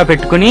చుట్టుగా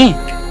పెట్టుకుని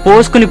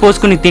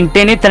పోసుకుని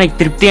తింటేనే తనకి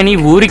తృప్తి అని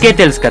ఊరికే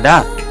తెలుసు కదా.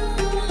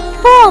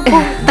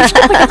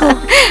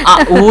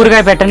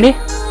 ఊరుగా పెట్టండి.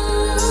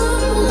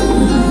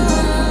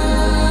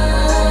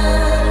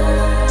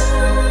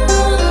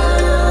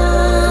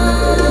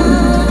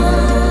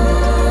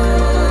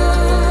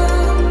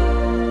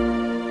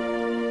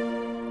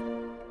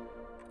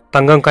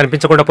 తంగం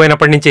కనిపించకుండా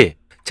పోయినప్పటి నుంచి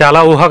చాలా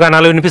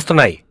ఊహాగానాలు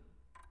వినిపిస్తున్నాయి.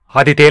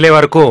 అది తేలే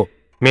వరకు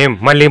మేం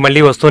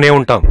మళ్ళీ వస్తూనే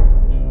ఉంటాం.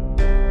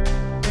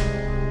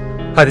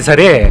 అది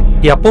సరే,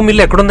 ఈ అప్పు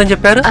మిల్లు ఎక్కడుందని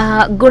చెప్పారు?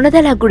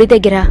 గుణదల గుడి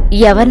దగ్గర.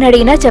 ఎవరిని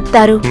అడిగినా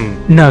చెప్తారు.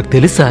 నాకు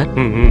తెలుసు సార్.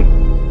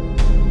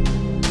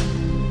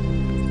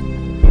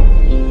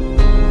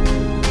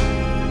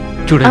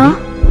 చూడండి,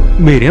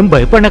 మీరేం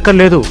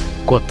భయపడనక్కర్లేదు.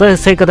 కొత్త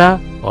ఎస్ఐ కదా,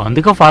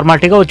 అందుకే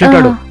ఫార్మాలిటీగా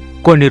వచ్చుంటాడు.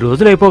 కొన్ని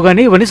రోజులు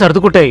అయిపోగానే ఇవన్నీ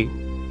సర్దుకుంటాయి.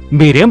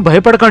 మీరేం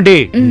భయపడకండి,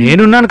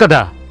 నేనున్నాను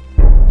కదా.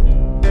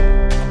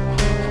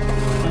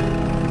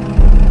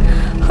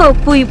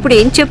 అప్పు ఇప్పుడు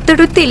ఏం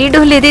చెప్తాడో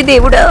తెలియడం లేదే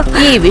దేవుడా.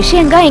 ఈ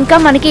విషయంగా ఇంకా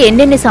మనకి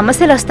ఎన్నెన్ని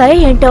సమస్యలు వస్తాయో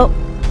ఏంటో.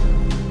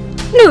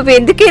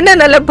 నువ్వెందుకైనా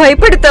అలా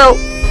భయపడతావు?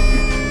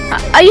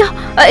 అయ్యో,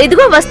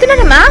 ఇదిగో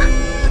వస్తున్నానమ్మా.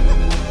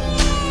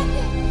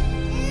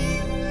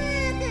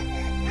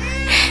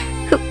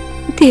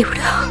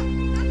 దేవుడా,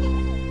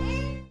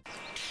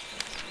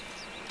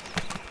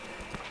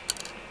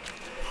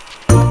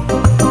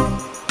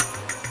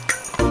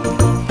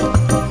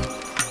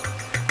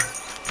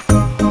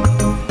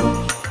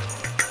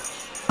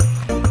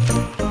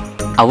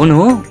 అవును,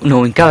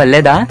 నువ్వు ఇంకా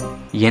వెళ్ళలేదా?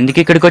 ఎందుకు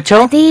ఇక్కడికి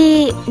వచ్చావు? అది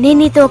నేను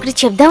నీతో ఒకటి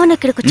చెప్దామని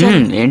ఇక్కడికి వచ్చాను.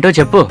 ఏంటో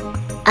చెప్పు.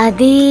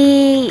 అది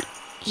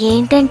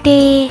ఏంటంటే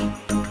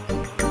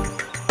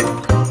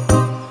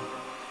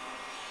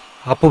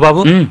అప్పు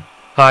బాబు,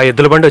 ఆ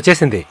ఎద్దుల బండి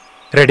వచ్చేసింది.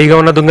 రెడీగా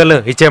ఉన్న దుంగలు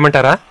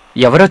ఇచ్చేయమంటారా?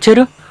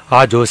 ఎవరొచ్చారు? ఆ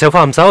జోసెఫ్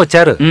హంస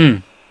వచ్చారు.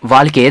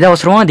 వాళ్ళకి ఏది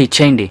అవసరమో అది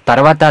ఇచ్చేయండి.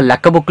 తర్వాత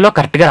లెక్క బుక్ లో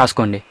కరెక్ట్ గా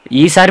రాసుకోండి.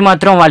 ఈసారి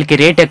మాత్రం వాళ్ళకి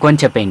రేట్ ఎక్కువ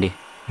అని చెప్పేయండి.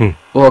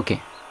 ఓకే.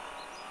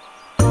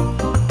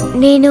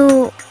 నేను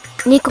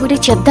నీకొకటి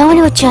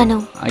చెప్దామని వచ్చాను.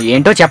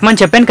 ఏంటో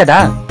చెప్పమని చెప్పాను కదా.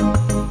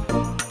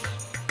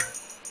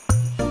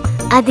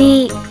 అది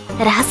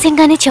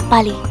రహస్యంగానే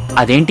చెప్పాలి.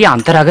 అదేంటి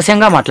అంత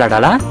రహస్యంగా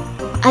మాట్లాడాలా?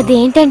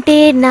 అదేంటంటే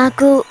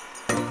నాకు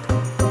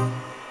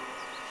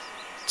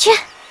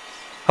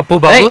అప్పు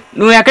బాబు,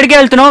 నువ్వు ఎక్కడికి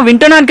వెళ్తున్నావు?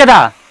 వింటున్నాను కదా.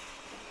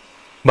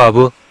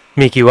 బాబు,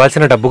 మీకు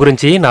ఇవ్వాల్సిన డబ్బు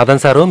గురించి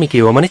నాదన్ సారు మీకు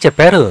ఇవ్వమని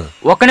చెప్పారు.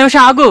 ఒక్క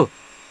నిమిషం ఆగు.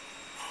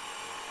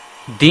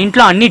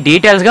 దీంట్లో అన్ని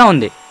డీటెయిల్స్ గా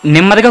ఉంది.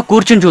 నెమ్మదిగా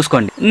కూర్చుని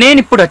చూసుకోండి. నేను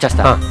ఇప్పుడు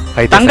వచ్చేస్తా.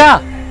 తంగా,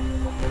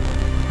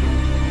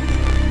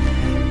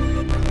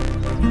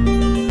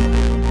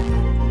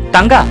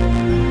 తంగా,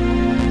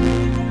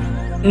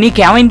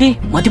 నీకేమైంది?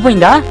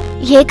 మతిపోయిందా?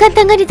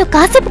 ఏకాంతంగా నీతో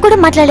కాసేపు కూడా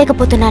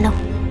మాట్లాడలేకపోతున్నాను.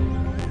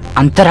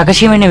 అంత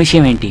రహస్యమైన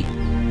విషయం ఏంటి?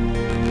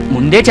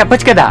 ముందే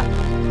చెప్పొచ్చు కదా.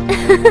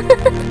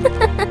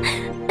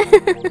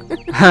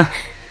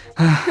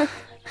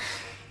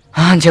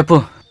 చెప్పు,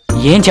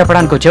 ఏం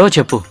చెప్పడానికి వచ్చావో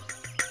చెప్పు.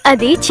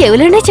 అది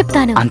చెవులోనే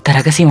చెప్తాను. అంత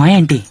రహస్యమా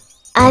ఏంటి?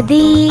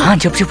 అది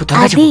చెప్పు చెప్పు,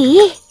 త్వరగా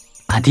చెప్పు.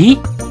 అది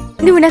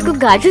నువ్వు నాకు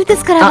గాజులు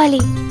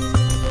తీసుకురావాలి.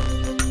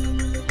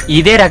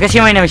 ఇదే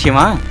రహస్యమైన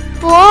విషయమా?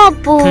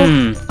 పోపు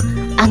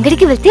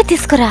అంగడికి వెళ్తే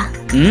తీసుకురా.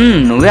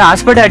 నువ్వే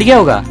ఆశపడి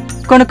అడిగావుగా,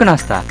 కొనుక్కుని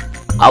వస్తా.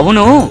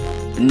 అవును,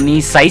 నీ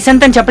సైజ్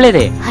ఎంతని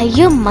చెప్పలేదే.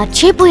 అయ్యో,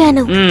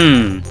 మర్చిపోయాను.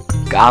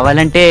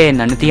 కావాలంటే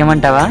నన్ను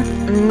తీయమంటావా?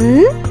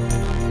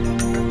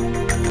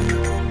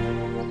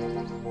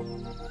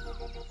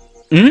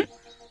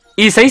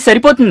 ఈ సైజ్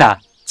సరిపోతుందా?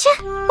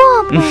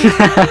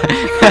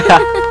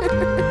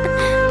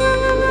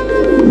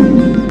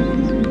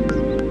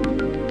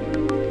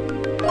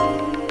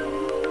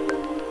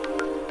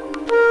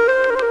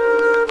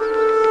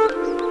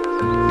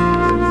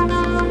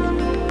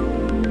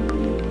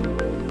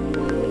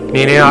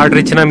 నేనే ఆర్డర్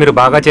ఇచ్చినా మీరు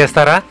బాగా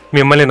చేస్తారా?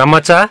 మిమ్మల్ని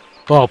నమ్మచ్చా?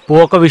 అప్పు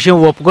ఒక విషయం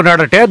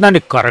ఒప్పుకున్నాడంటే దాన్ని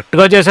కరెక్ట్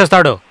గా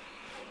చేసేస్తాడు.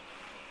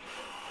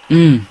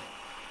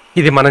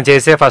 ఇది మనం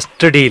చేసే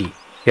ఫస్ట్ డీల్.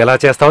 ఎలా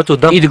చేస్తావో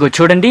చూద్దాం. ఇదిగో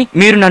చూడండి,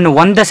 మీరు నన్ను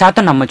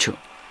 100% నమ్మొచ్చు.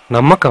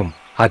 నమ్మకం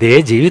అదే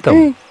జీవితం.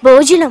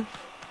 భోజనం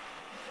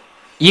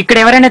ఇక్కడ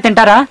ఎవరైనా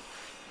తింటారా?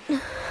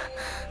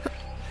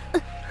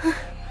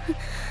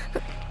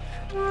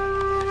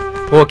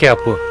 ఓకే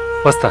అప్పు,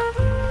 వస్తా.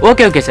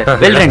 ఓకే ఓకే సార్,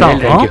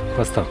 వెళ్ళండి.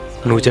 వస్తాం.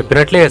 నువ్వు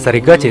చెప్పినట్లే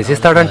సరిగ్గా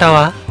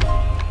చేసిస్తాడంటావా?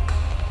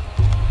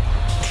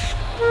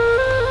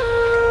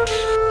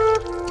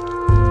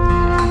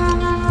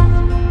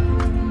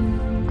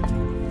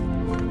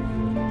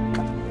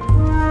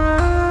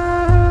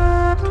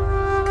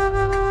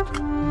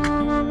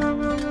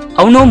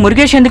 అవును,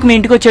 మురుగేష్ ఎందుకు మీ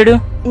ఇంటికి వచ్చాడు?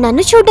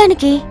 నన్ను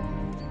చూడ్డానికి.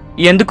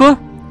 ఎందుకు?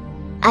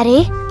 అరే,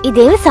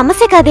 ఇదేమి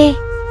సమస్య కాదే.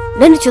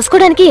 నన్ను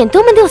చూసుకోవడానికి ఎంతో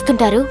మంది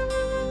వస్తుంటారు.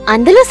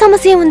 అందులో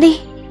సమస్య ఉంది.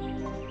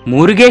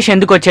 మురుగేష్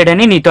ఎందుకు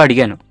వచ్చాడని నీతో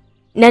అడిగాను.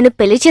 నన్ను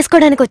పెళ్లి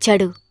చేసుకోవడానికి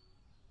వచ్చాడు.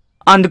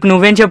 అందుకు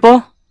నువ్వేం చెప్పు?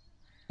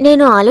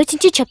 నేను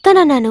ఆలోచించి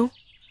చెప్తానన్నాను.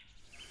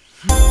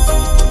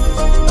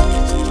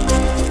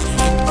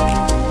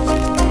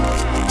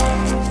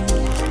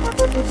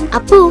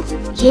 అప్పు,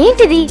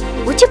 ఏంటిది?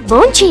 వచ్చి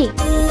భోంచి.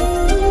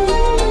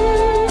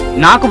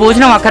 నాకు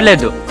భోజనం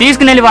అక్కర్లేదు,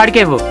 తీసుకునెళ్ళి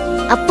వాడికేవు.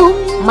 అప్పు,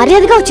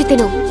 మర్యాదగా వచ్చి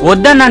తిను.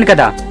 వద్దన్నాను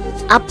కదా.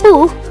 అప్పు,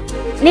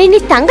 నేను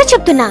తంగ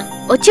చెప్తున్నా,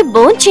 వచ్చి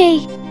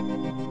భోంచేయి.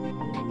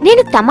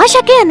 నేను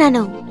తమాషాకే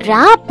అన్నాను.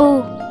 రా అప్పు.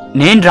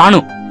 నేను రాను.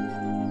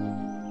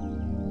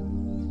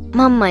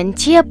 మా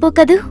మంచి అప్పు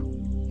కదూ,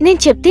 నేను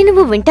చెప్తే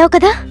నువ్వు వింటావు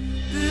కదా.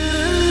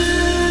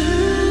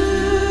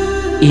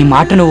 ఈ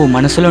మాట నువ్వు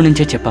మనసులో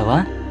నుంచే చెప్పావా?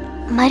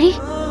 మరి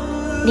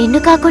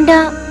నిన్ను కాకుండా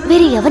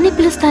వేరే ఎవరిని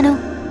పిలుస్తాను?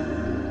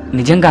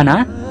 నిజంగానా?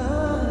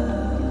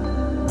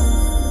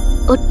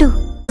 ఒట్టు.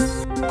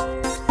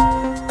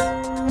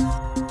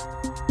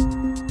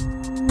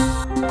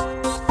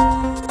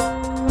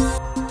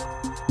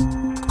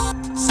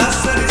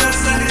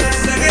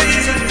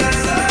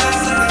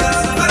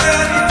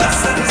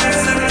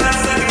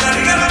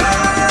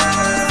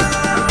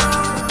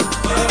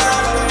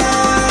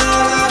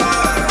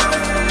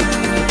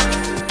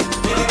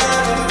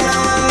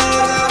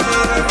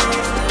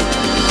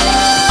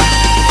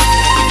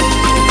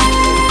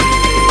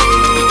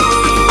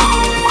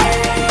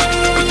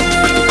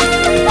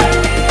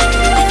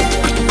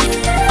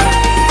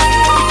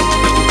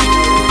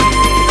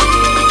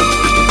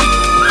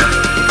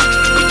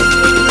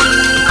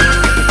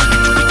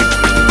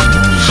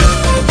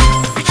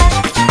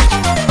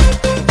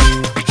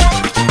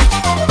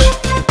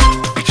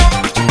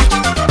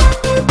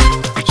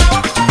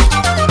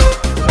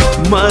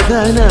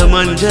 మదన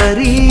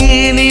మంజరి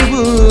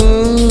నీవు,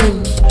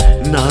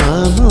 నా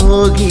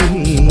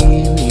మోగిని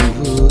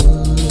నీవు,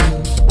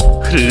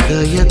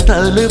 హృదయ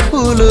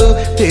తలుపులు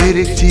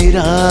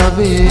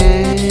తెరిచిరావే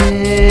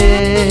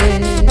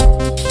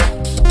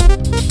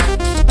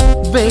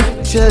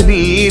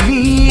వెచ్చని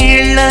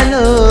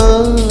నీళ్ళలో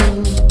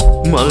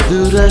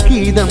మధుర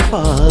గీతం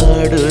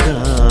పాడురా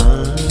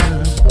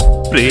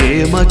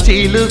ప్రేమ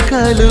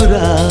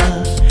చిలుకలురా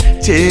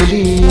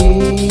చెలి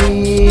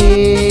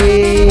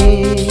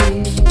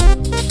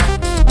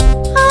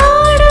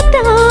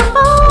ఆడతా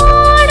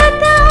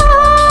పాడతా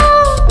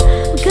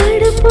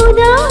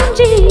గడుపుదాం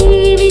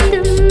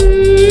జీవితం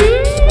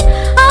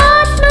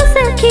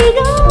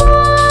ఆత్మసఖిగానే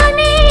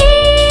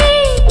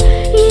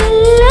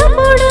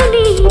ఎల్లప్పుడూ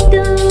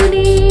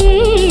నీతోనే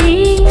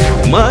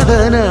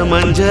మదన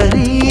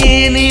మంజరి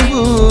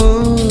నీవు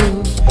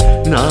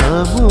నా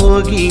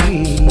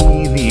మోగిని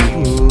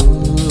నీవు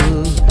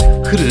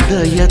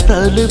హృదయ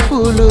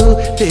తలుపులు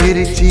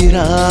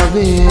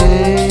తెరిచిరావే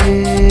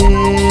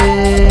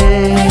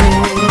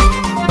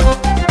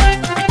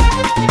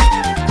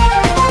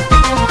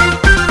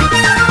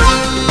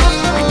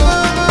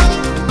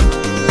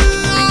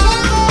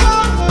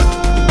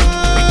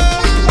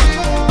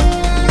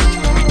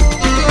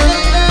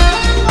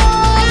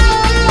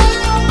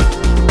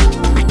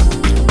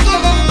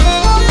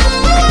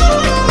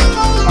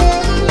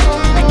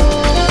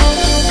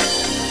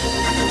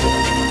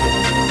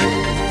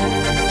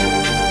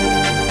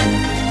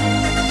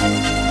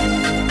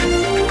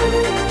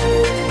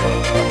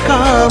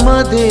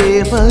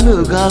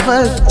కామదేవనుగా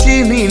వచ్చి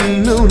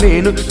నిన్ను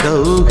నేను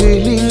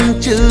కౌగిలించుకుని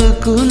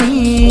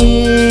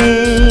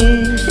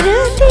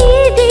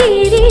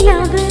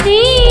రతిదేవిలాగా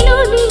నేను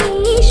నీ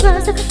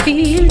శ్వాస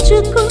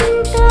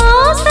పీల్చుకుంటా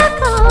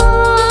సఖా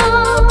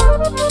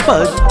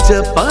పచ్చ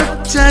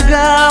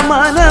పచ్చగా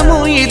మనము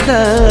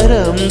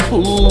ఇతరం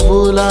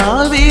పువ్వులా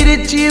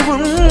విరిచి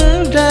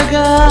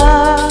ఉండగా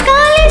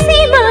కలిసి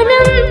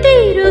మనం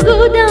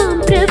తిరుగుదాం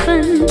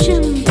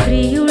ప్రపంచం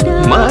ప్రియుడా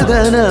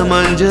మదన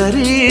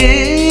మంజరి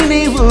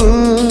నీవు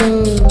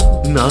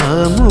నా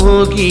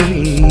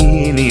మోగిని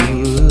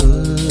నీవు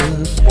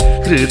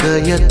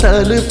హృదయ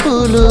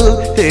తలుపులు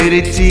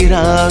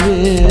తెరిచిరావే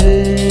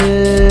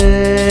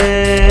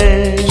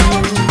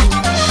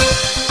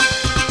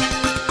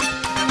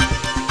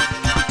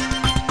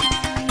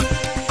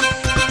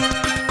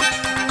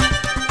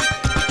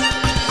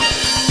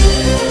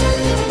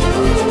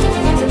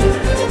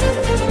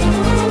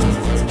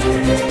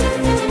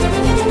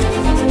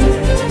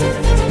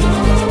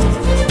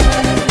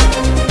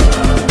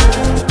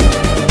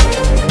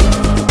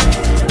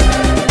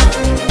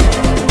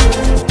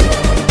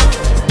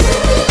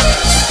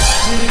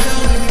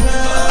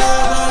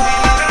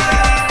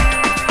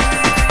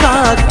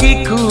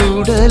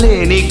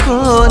కూడలేని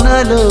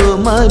కోనలో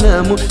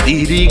మనము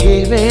తిరిగే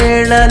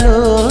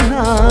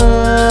వేళలోనా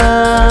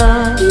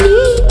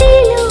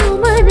నీటిలో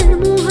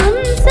మనము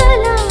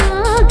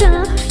హంసలాగా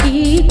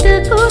ఈత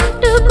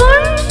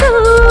కొట్టుకుంటూ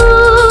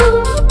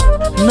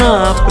నా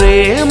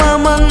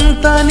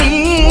ప్రేమమంత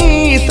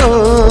నీతో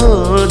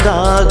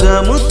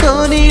దాగముతో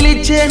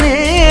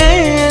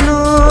నిలిచెనేను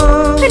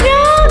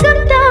రాగం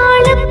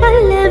తాళం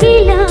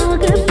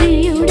పల్లవిలాగా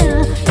ప్రియుడా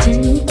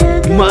జంటగా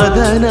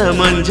మదన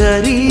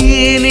మంజరి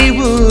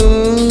నీవు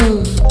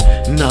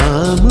నా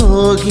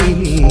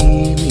మోగిని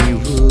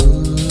నీవు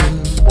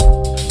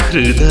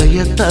హృదయ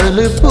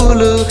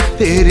తలుపులు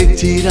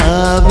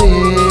తెరిచిరావే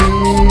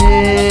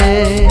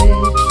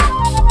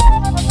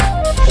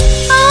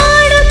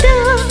ఆడుతా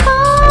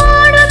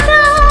పాడుతా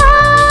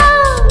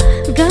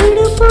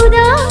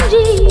గడుపుదాం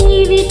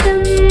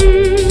జీవితం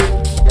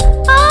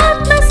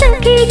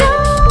ఆత్మసఖిగానే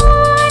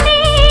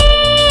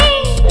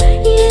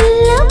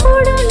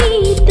ఎల్లప్పుడూ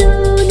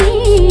నీతోనే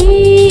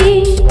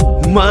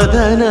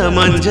మదన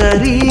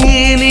మంజరి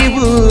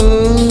నీవు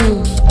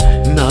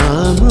నా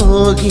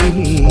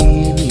మోగిని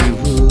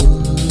నీవు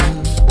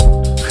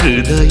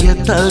హృదయ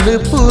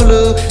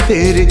తలుపులు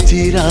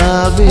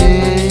తెరిచిరావే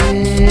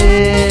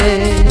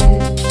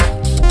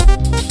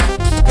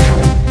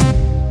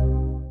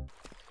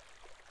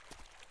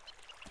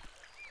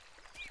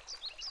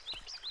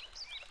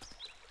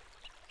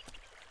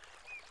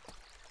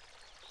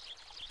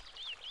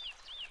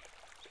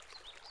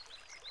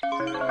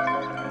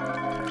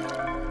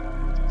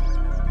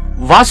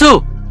వాసు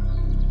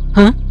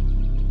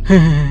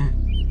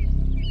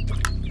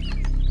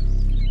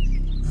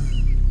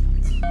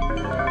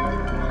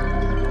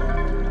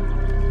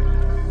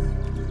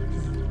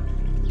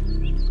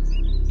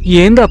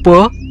ఏందప్పో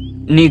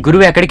నీ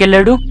గురువు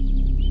ఎక్కడికెళ్ళాడు?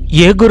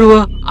 ఏ గురువు?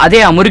 అదే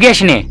ఆ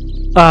మురుగేష్నే.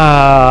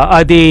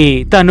 అది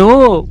తను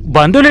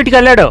బంధువులింటికి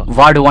వెళ్ళాడు.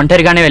 వాడు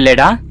ఒంటరిగానే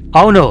వెళ్ళాడా?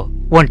 అవును,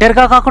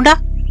 ఒంటరిగా కాకుండా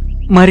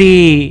మరి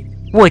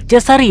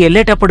వచ్చేసారి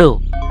వెళ్ళేటప్పుడు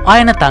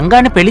ఆయన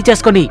తంగాన్ని పెళ్లి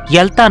చేసుకుని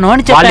వెళ్తాను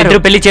అని చెప్పారు. వాళ్ళిద్దరూ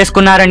పెళ్లి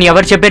చేసుకున్నారని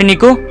ఎవరు చెప్పారు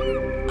నీకు?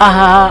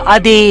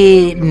 అది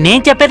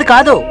నేను చెప్పేది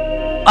కాదు.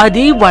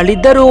 అది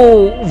వాళ్ళిద్దరూ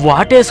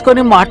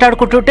వాటేసుకొని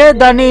మాట్లాడుకుంటుంటే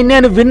దాన్ని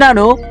నేను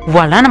విన్నాను.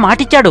 వాళ్ళని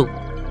మాటిచ్చాడు.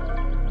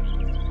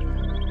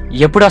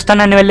 ఎప్పుడు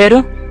వస్తానని వెళ్ళారు?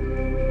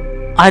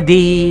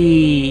 అది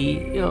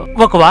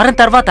ఒక వారం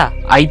తర్వాత.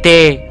 అయితే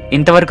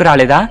ఇంతవరకు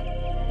రాలేదా?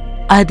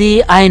 అది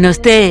ఆయన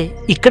వస్తే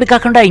ఇక్కడ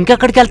కాకుండా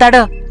ఇంకెక్కడికి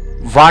వెళ్తాడు?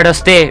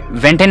 వాడొస్తే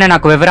వెంటనే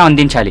నాకు వివరం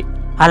అందించాలి.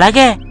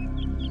 అలాగే.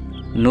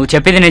 నువ్వు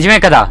చెప్పింది నిజమే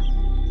కదా?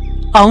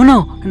 అవును,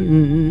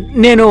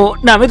 నేను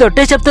నా మీద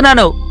ఒట్టే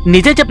చెప్తున్నాను,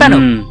 నిజం చెప్పాను.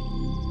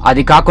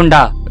 అది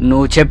కాకుండా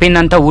నువ్వు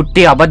చెప్పిందంతా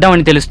ఉట్టి అబద్ధం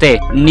అని తెలిస్తే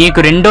నీకు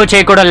రెండో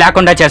చేయి కూడా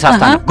లేకుండా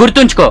చేసేస్తాను.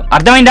 గుర్తుంచుకో,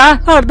 అర్థమైందా?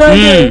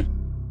 అర్థమైంది.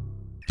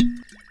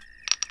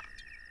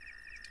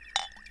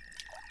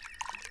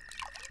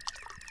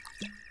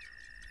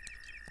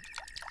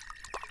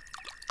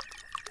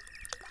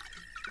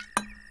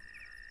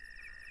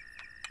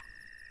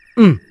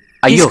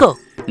 అయ్యో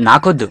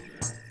నాకొద్దు.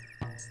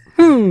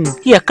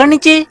 ఎక్కడి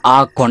నుంచి? ఆ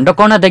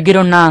కొండకోన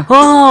దగ్గరున్న. ఓ,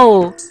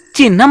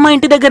 చిన్నమ్మ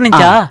ఇంటి దగ్గర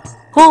నుంచా?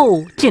 ఓ,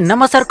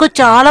 చిన్నమ్మ సరుకు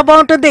చాలా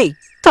బాగుంటుంది,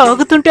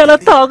 తాగుతుంటే అలా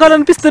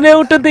తాగాలనిపిస్తూనే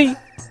ఉంటుంది.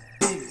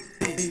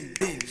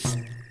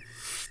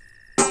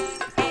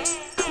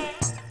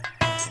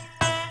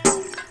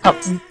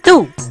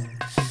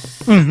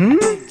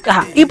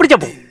 ఇప్పుడు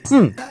చెప్పు.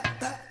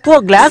 ఓ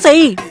గ్లాస్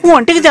అయ్యి,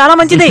 ఒంటికి చాలా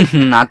మంచిది.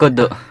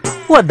 నాకొద్దు.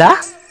 వద్దా?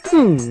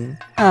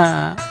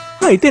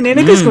 అయితే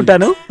నేనే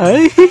తీసుకుంటాను.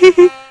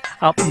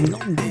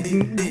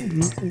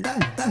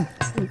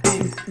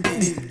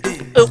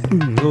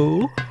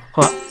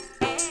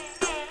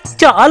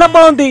 చాలా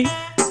బాగుంది,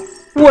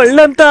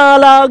 ఒళ్ళంతా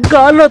అలా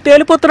గాల్లో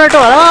తేలిపోతున్నట్టు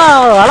అలా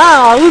అలా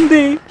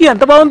ఉంది.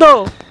 ఎంత బాగుందో.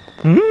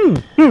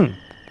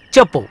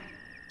 చెప్పు,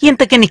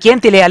 ఇంతకీ నీకేం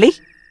తెలియాలి?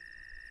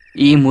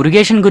 ఈ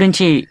మురుగేషన్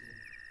గురించి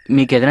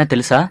మీకేదైనా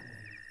తెలుసా?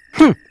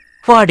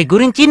 వాడి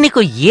గురించి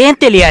నీకు ఏం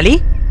తెలియాలి?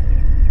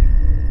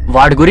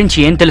 వాడి గురించి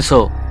ఏం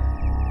తెలుసో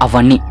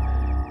అవన్నీ.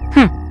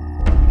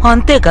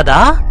 అంతే కదా.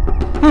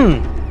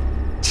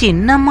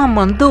 చిన్నమ్మ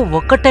మందు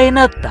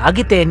ఒక్కటైనా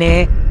తాగితేనే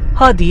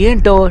అది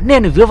ఏంటో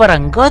నేను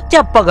వివరంగా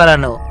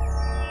చెప్పగలను.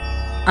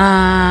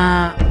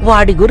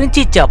 వాడి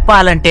గురించి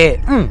చెప్పాలంటే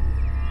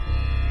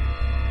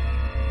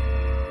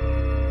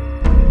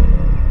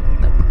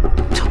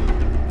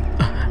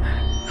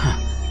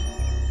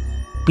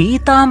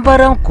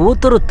పీతాంబరం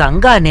కూతురు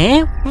తంగానే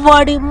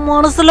వాడి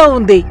మనసులో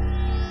ఉంది.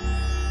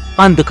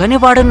 అందుకని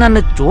వాడు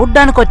నన్ను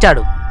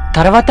చూడ్డానికొచ్చాడు.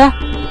 తర్వాత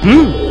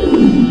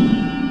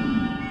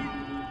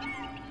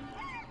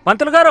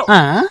పంతులు గారు,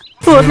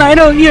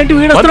 నాయన ఏంటి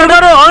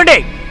వీడొస్తున్నాడు? ఆగండి,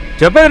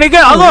 చెప్పేది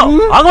నీకే.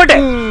 ఆగమంటే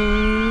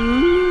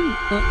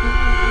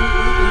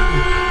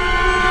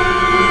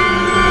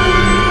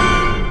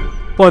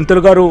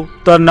పంతులు గారు,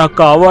 తను నాకు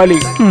కావాలి.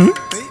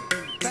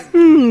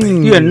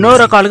 ఎన్నో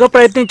రకాలుగా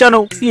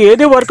ప్రయత్నించాను,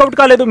 ఏది వర్కౌట్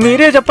కాలేదు.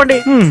 మీరే చెప్పండి.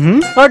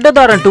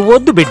 అడ్డదారంటూ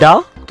వద్దు బిడ్డ,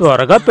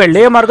 త్వరగా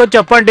పెళ్ళే మార్గం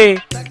చెప్పండి.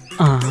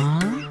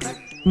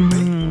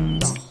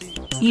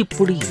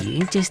 ఇప్పుడు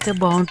ఏం చేస్తే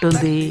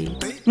బాగుంటుంది?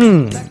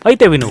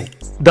 అయితే విను,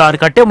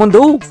 దానికంటే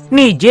ముందు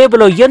నీ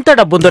జేబులో ఎంత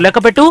డబ్బుందో లెక్క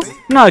పెట్టు.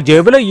 నా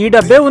జేబులో ఈ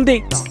డబ్బే ఉంది.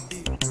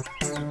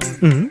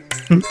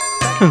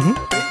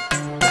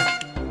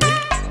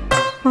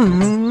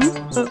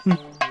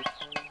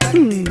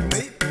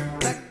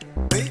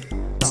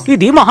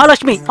 ఇది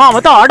మహాలక్ష్మి,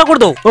 ఆమెతో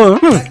ఆడకూడదు.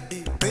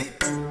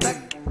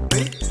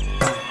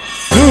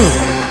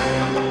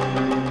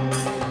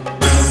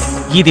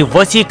 ఇది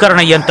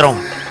వశీకరణ యంత్రం.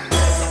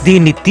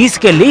 దీన్ని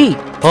తీసుకెళ్లి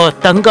ఓ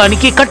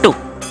తంగానికి కట్టు.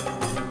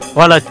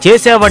 అలా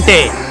చేసావంటే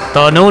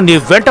తాను నీ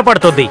వెంట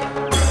పడుతుంది.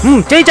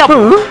 చేయి చాపు,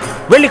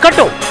 వెళ్ళి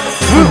కట్టు.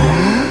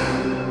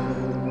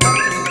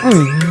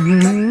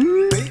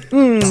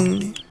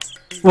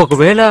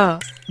 ఒకవేళ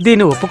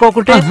దీన్ని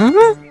ఒప్పుకోకుంటే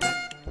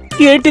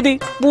ఏంటిది?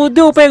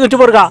 బుద్ధి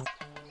ఉపయోగించబడుగా.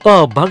 ఆ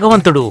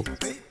భగవంతుడు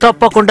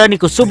తప్పకుండా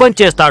నీకు శుభం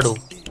చేస్తాడు.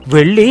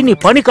 వెళ్ళి నీ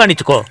పని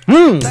కానిచ్చుకో.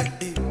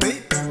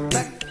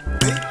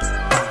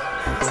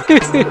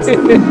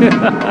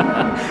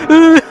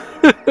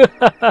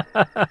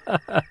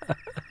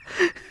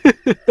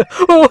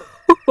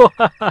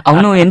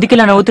 అవును, ఎందుకు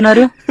ఇలా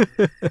నవ్వుతున్నారు?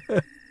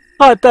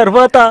 ఆ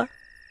తర్వాత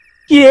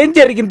ఏం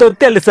జరిగిందో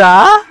తెలుసా?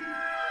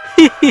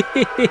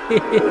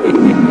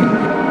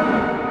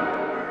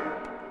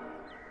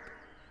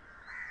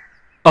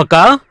 అక్క,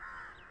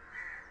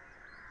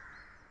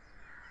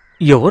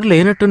 ఎవరు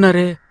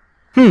లేనట్టున్నారే.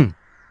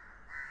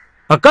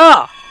 అక్క,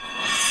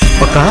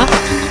 అక్క,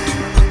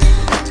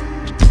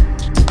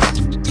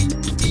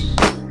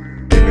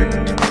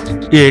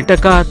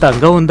 ఏంటక్క,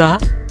 తంగా ఉందా?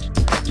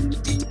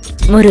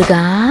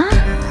 మురుగా,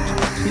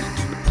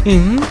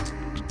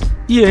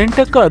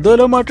 ఏంటక్క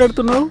అదోలా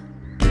మాట్లాడుతున్నావు?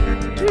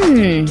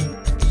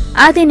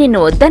 అది నిన్ను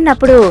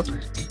వద్దన్నప్పుడు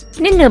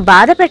నిన్ను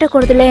బాధ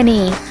పెట్టకూడదులే అని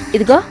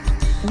ఇదిగో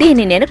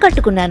దీన్ని నేను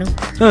కట్టుకున్నాను.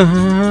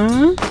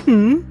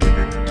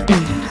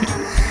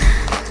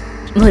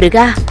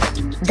 మురుగా,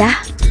 దా.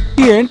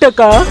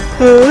 ఏంటక్క?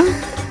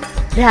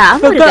 రా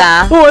మురుగా,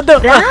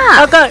 రా.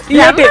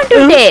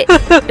 రమ్మంటుంటే.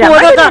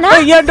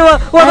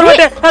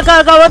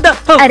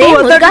 అరే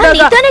మురుగా,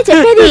 నీతోనే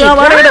చెప్పేది.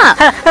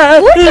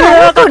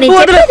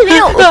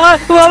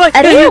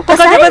 అరే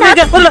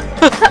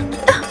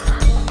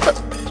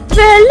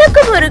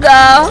వెళ్ళకు మురుగా.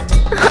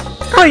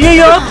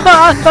 అయ్యో,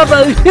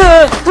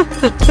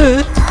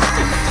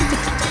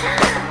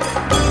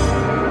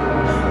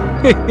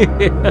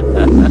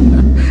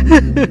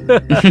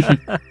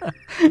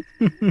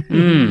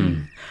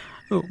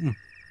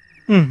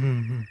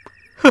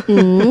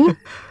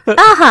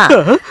 ఆహా,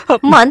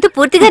 మందు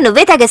పూర్తిగా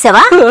నువ్వే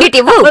తాగేసావా?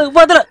 ఇటివ్వు.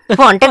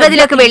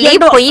 వంటగదిలోకి వెళ్ళి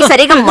పొయ్యి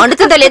సరిగా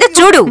మండుతుందో లేదో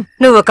చూడు.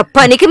 నువ్వు ఒక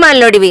పనికి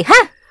మాలినోడివి.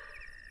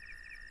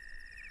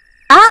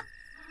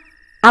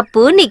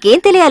 అప్పు నీకేం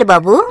తెలియాలి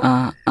బాబు?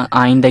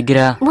 ఆయన దగ్గర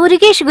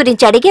మురుగేష్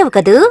గురించి అడిగేవు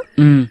కదూ?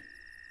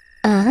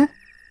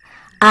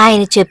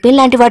 ఆయన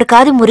చెప్పినలాంటి వాడు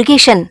కాదు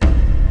మురుగేషన్.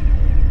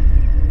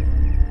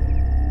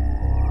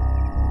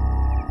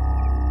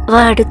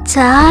 వాడు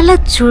చాలా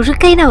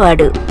చురుకైన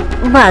వాడు.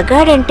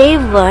 మగాడంటే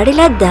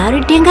వాడిలా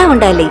దారుఢ్యంగా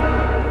ఉండాలి.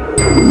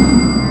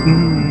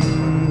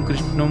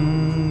 కృష్ణం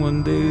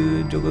వందే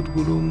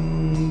జగద్గురుం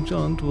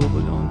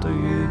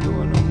శాంతోపశాంతయే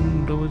జవనం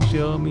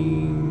ప్రవశ్యామి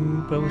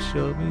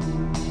ప్రవశ్యామి.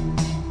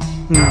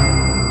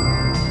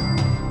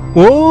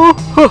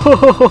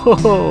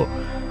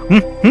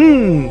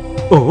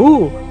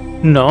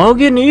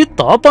 నాగిని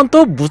తాపంతో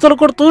బుసలు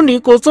కొడుతూ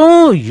నీకోసం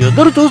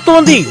ఎదురు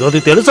చూస్తోంది. అది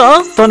తెలుసా?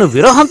 తను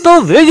విరహంతో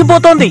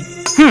వేగిపోతోంది.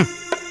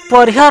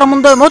 పరిహారం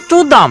ఉందేమో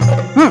చూద్దాం.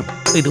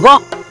 ఇదిగో.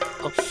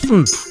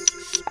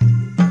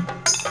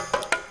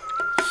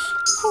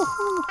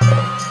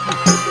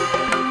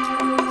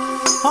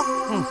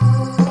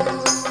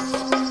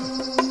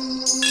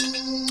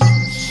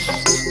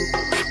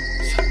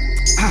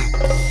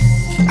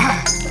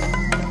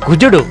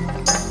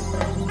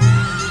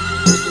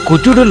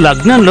 కుజుడు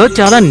లగ్నంలో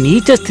చాలా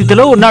నీచ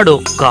స్థితిలో ఉన్నాడు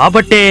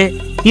కాబట్టే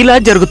ఇలా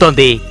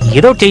జరుగుతోంది.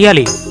 ఏదో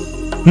చెయ్యాలి.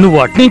 నువ్వు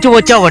అట్నుంచి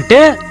వచ్చావంటే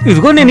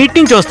ఇదిగో నేను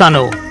ఇట్నుంచి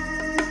వస్తాను.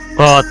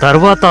 ఆ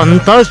తర్వాత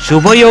అంతా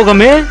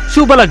శుభయోగమే,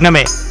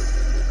 శుభలగ్నమే.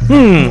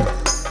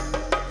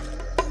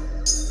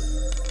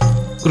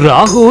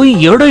 రాహు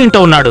 7వ ఇంట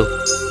ఉన్నాడు,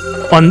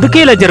 అందుకే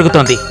ఇలా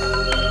జరుగుతోంది.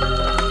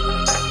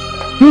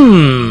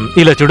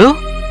 ఇలా చూడు,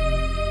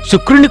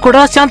 శుక్రుని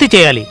కూడా శాంతి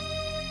చేయాలి.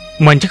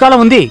 మంచి కాలం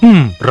ఉంది,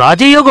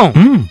 రాజయోగం.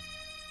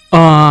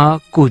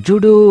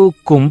 కుజుడు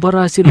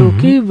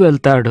కుంభరాశిలోకి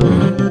వెళ్తాడు.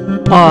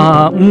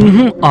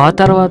 ఆ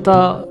తర్వాత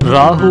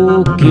రాహు,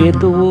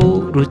 కేతువు,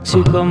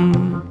 వృశ్చికం,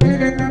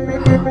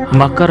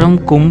 మకరం,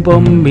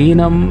 కుంభం,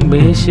 మీనం,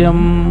 మేషం.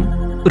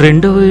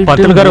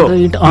 2వ గారు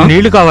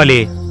నీళ్లు కావాలి.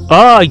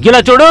 ఇలా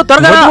చూడు,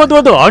 త్వరగా.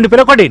 వద్దు, ఆవిడ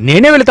పిలకండి,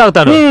 నేనే వెళ్ళి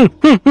తాగుతాను.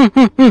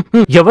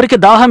 ఎవరికి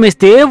దాహం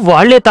వేస్తే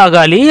వాళ్లే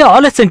తాగాలి,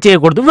 ఆలస్యం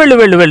చేయకూడదు. వెళ్ళు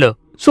వెళ్ళు వెళ్ళు.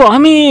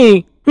 స్వామి,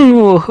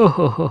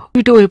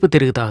 ఇటువైపు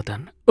తిరిగి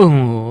తాగుతాను.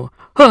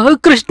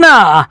 కృష్ణ,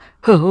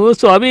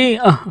 స్వామి.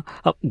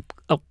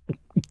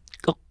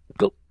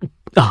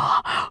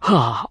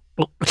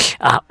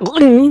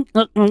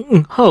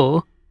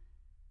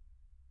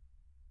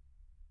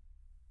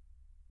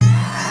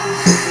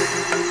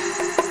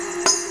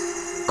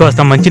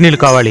 కాస్త మంచినీళ్ళు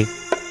కావాలి.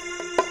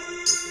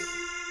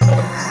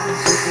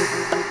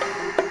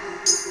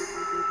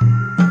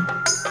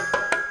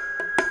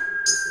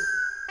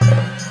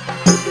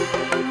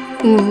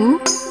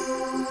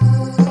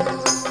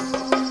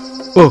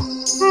 ఓ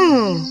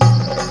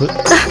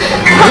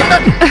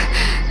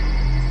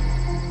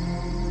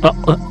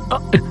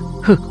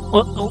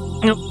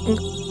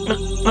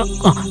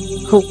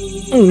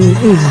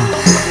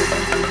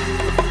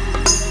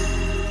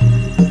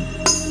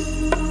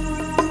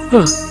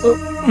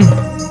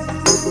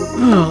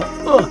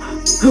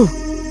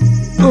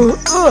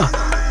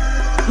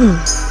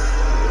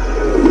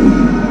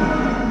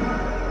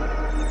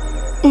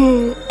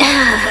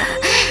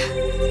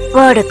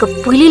వాడొక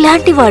పులి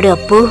లాంటి వాడు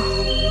అప్పు.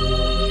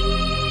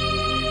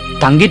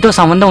 తంగితో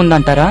సంబంధం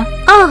ఉందంటారా?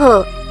 ఓహో,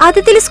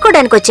 అది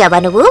తెలుసుకోవడానికి వచ్చావా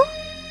నువ్వు?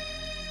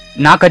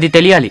 నాకది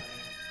తెలియాలి.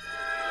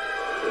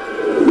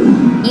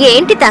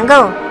 ఏంటి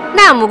తంగం,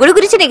 నా ముగుడు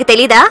గురించి నీకు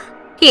తెలీదా?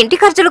 ఇంటి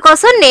ఖర్చుల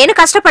కోసం నేను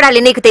కష్టపడాలి,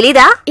 నీకు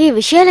తెలీదా? ఈ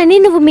విషయాలన్నీ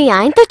నువ్వు మీ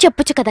ఆయనతో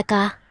చెప్పొచ్చు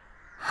కదక్కా.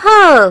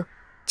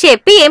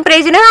 చెప్పి ఏం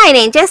ప్రయోజనం? ఆయన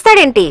ఏం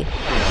చేస్తాడేంటి?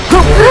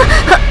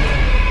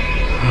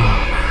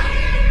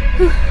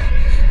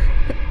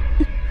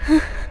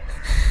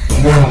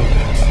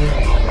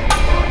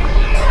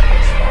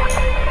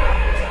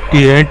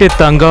 ఏంటి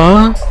తంగం,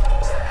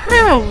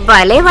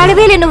 భలే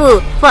వాడవేలే నువ్వు.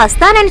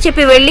 వస్తానని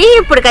చెప్పి వెళ్ళి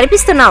ఇప్పుడు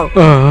కనిపిస్తున్నావు.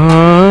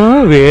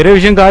 వేరే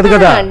విషయం కాదు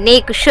కదా.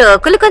 నీకు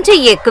షోకులు కొంచెం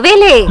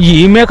ఎక్కువేలే. ఈ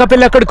మేకప్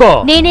ఎక్కడికో?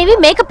 నేనేవి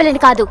మేకప్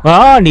పిల్లని కాదు.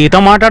 నీతో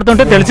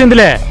మాట్లాడుతుంటే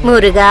తెలిసిందిలే.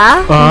 మురుగా,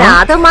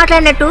 నాతో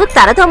మాట్లాడినట్టు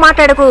తనతో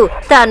మాట్లాడకు.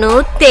 తను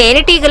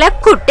తేనెటీగలా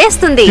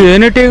కుట్టేస్తుంది.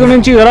 తేనెటీగ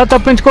నుంచి ఎలా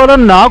తప్పించుకోవాలో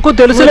నాకు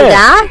తెలుసులే.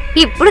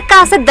 ఇప్పుడు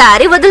కాస్త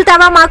దారి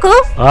వదులుతావా మాకు?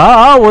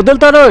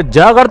 వదులుతాను,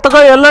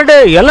 జాగ్రత్తగా వెళ్ళండి.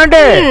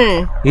 వెళ్ళండి,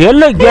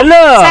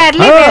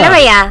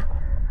 వెళ్ళవయ్యా.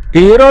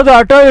 ఈ రోజు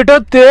అటో ఇటో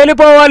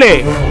తేలిపోవాలి.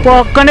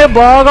 పక్కనే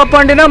బాగా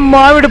పండిన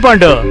మామిడి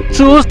పండు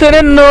చూస్తేనే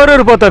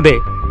నోరూరిపోతుంది.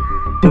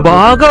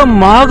 బాగా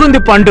మాగుంది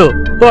పండు.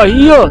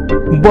 అయ్యో,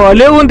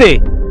 భలే ఉంది.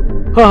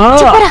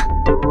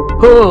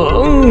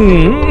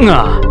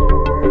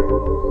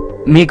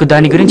 మీకు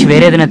దాని గురించి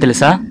వేరేదైనా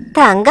తెలుసా?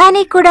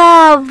 తంగానికి కూడా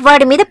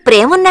వాడి మీద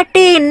ప్రేమ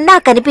ఉన్నట్టే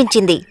నాకు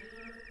అనిపించింది.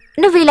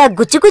 నువ్వు ఇలా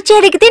గుచ్చుగుచ్చి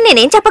అడిగితే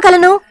నేనేం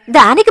చెప్పగలను?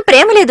 దానికి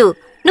ప్రేమ లేదు,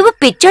 నువ్వు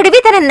పిచ్చోడివి,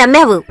 తనని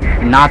నమ్మావు.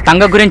 నా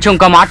తంగ గురించి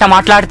ఇంకో మాట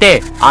మాట్లాడితే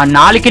ఆ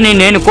నాలికి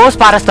నేను కోసి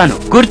పారేస్తాను,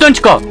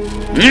 గుర్తుంచుకో.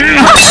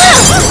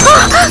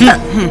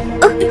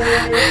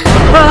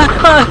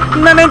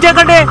 నన్నేం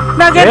చేయకండి,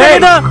 నాకేం ఏయ్,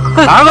 తెలీదు.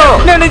 ఆగు.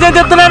 నేను నిజం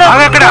చెప్తున్నాను.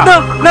 ఆగు ఎక్కడ? వద్దు,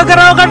 నాకు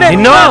రావకండి.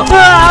 నిన్ను.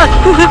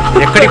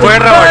 ఎక్కడికి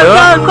పోయాడు రా వాడు?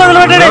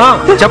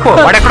 వదిలిపెట్టండి. చెప్పు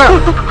వాడెక్కడో.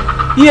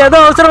 ఏదో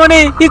అవసరమని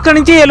ఇక్కడి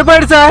నుంచి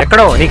వెళ్ళిపోయాడు సార్.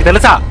 ఎక్కడో నీకు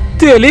తెలుసా?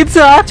 తెలీదు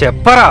సార్.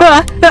 చెప్పరా.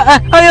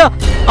 అయ్యో,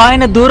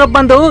 ఆయన దూర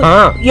బంధువు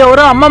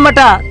ఎవరో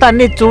అమ్మమ్మట,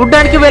 తన్ని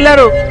చూడ్డానికి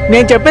వెళ్ళారు.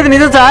 నేను చెప్పేది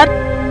నిజం సార్.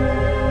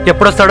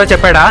 ఎప్పుడొస్తాడో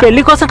చెప్పాడా?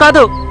 పెళ్లి కోసం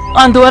కాదు,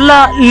 అందువల్ల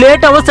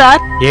లేట్ అవ్వ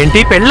సార్.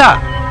 ఏంటి పెళ్ళా?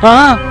 ఆ,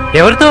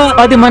 ఎవరితో?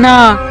 అది మన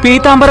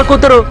పీతాంబర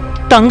కూతురు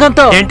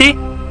తంగంతో. ఏంటి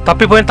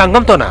తప్పిపోయిన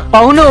తంగంతోనా?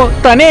 అవును,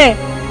 తనే.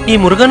 ఈ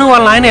మురుగను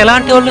వాళ్ళ ఆయన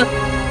ఎలాంటి వాళ్ళు?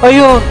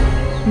 అయ్యో,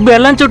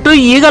 బెల్లం చుట్టూ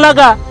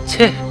ఈగలాగా.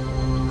 ఛే,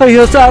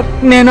 అయ్యో సార్,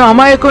 నేను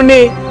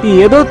అమాయకుణ్ణి,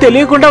 ఏదో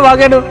తెలియకుండా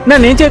వాగాను,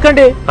 నన్నేం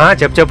చేయకండి.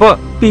 చెప్పు.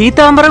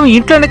 పీతాంబరం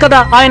ఇంట్లోనే కదా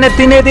ఆయన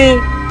తినేది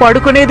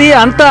పడుకునేది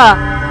అంతా.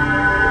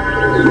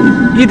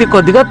 ఇది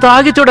కొద్దిగా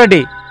తాగి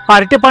చూడండి,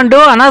 అరటి పండు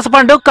అనాస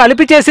పండు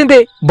కలిపి చేసింది,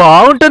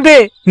 బాగుంటుంది.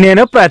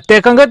 నేను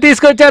ప్రత్యేకంగా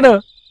తీసుకొచ్చాను.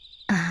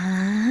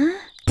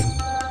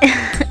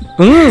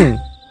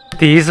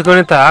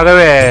 తీసుకుని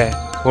తాగవే,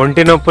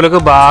 ఒంటి నొప్పులకు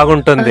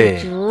బాగుంటుంది.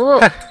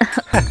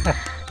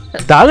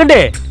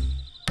 తాగండి.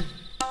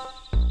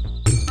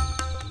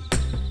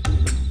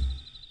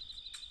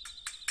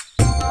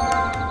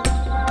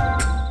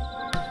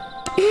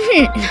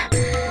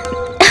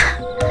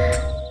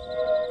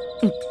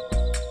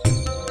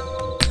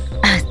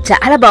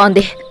 చాలా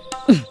బాగుంది,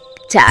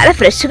 చాలా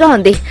ఫ్రెష్ గా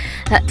ఉంది.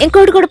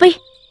 ఇంకోటి కూడా పోయి.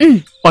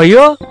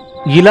 అయ్యో,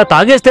 ఇలా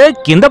తాగేస్తే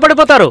కింద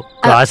పడిపోతారు,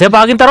 కాసేపు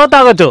ఆగిన తర్వాత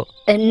తాగొచ్చు.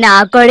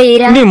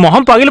 నీ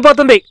మొహం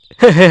పగిలిపోతుంది.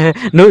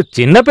 నువ్వు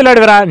చిన్న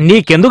పిల్లాడివిరా,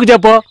 నీకెందుకు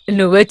చెప్పు.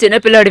 నువ్వే చిన్న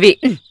పిల్లాడివి,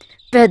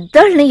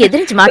 పెద్దోళ్ళని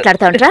ఎదిరించి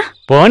మాట్లాడతావుంట్రా.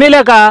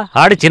 పోనీలేక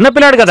ఆడు చిన్న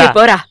పిల్లాడు కదా.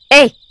 పోరా.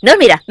 ఏ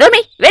నోమీరా,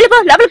 నోమి వెళ్ళిపో,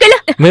 లోపలికి వెళ్ళు.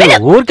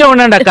 మీరు ఊరికే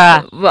ఉండండి అక్క.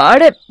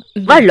 వాడు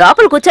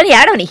లోపల కూర్చొని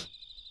ఏడవని.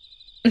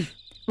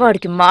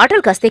 వాడికి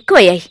మాటలు కాస్త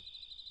ఎక్కువయ్యాయి.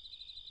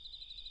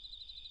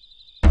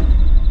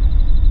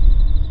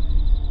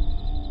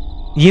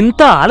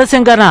 ఇంత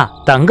ఆలస్యంగానా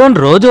తంగం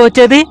రోజు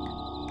వచ్చేది?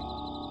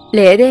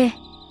 లేదే,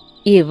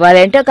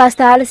 ఇవ్వాలంటే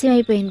కాస్త ఆలస్యం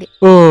అయిపోయింది.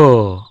 ఓ,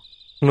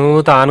 నువ్వు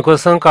తాను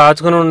కోసం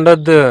కాచుకుని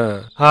ఉండొద్దు,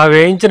 ఆ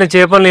వేయించిన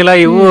చేపల్ని ఇలా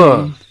ఇవ్వు.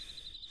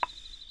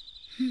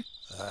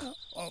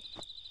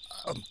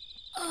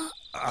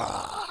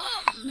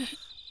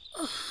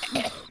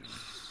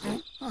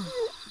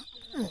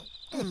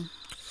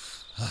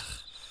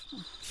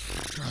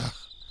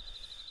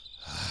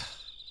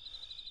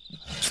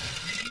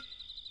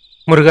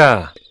 మురుగా,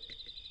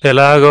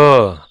 ఎలాగో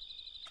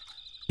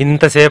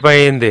ఇంతసేపు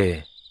అయింది,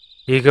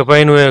 ఇకపై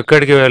నువ్వు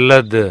ఎక్కడికి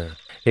వెళ్ళొద్దు.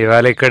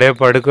 ఇవాళ ఇక్కడే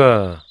పడుకో,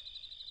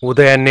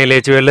 ఉదయాన్నే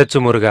లేచి వెళ్ళొచ్చు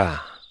మురుగా.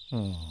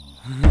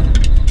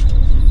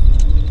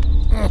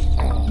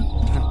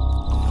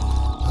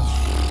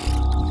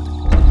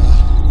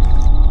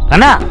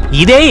 అన్నా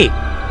ఇదే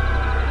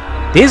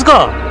తీసుకో.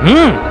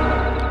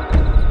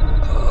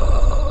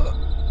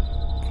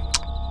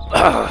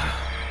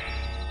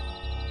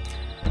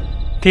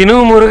 తిను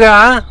మురుగా.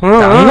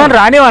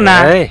 రానివన్నా.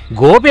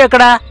 గోపి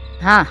ఎక్కడా?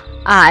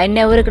 ఆయన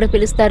ఎవరు ఇక్కడ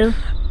పిలుస్తారు?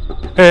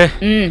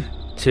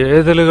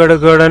 చేతులు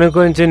కడుక్కోవడానికి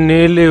కొంచెం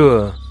నీళ్ళు ఇవ్వు.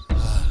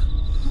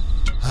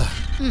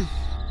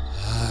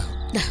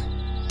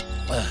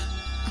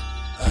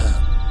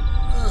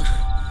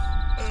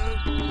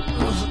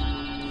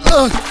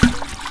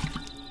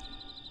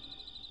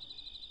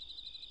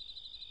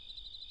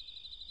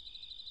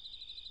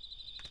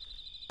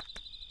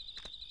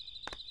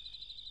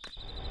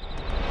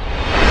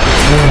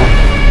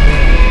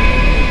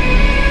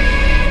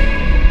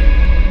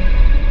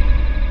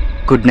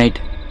 Good night.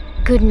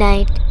 Good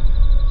night.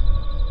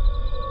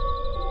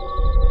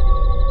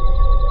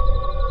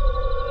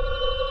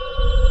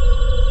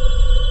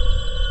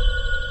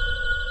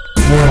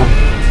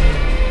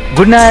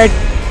 Good night.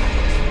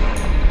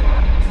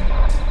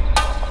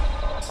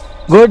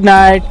 Good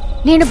night.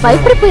 నేను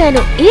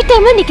భయపడిపోయాను. ఈ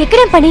టైంలో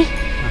నీకెక్కడేం పని?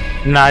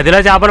 నదిలో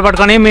చేపలు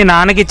పట్టుకొని మీ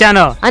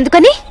నాన్నకిచ్చాను.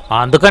 అందుకని?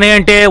 అందుకని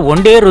అంటే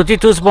వండి రుచి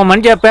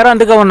చూసిపోమని చెప్పారు,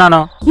 అందుకే ఉన్నాను.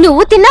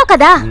 నువ్వు తిన్నావు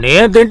కదా.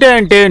 నేను తింటే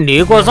అంటే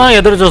నీకోసం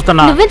ఎదురు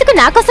చూస్తున్నా. నువ్వెందుకు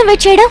నా కోసం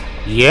వెయిట్ చేయడం?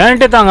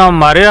 ఏంటి తంగం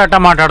మరీ అట్ట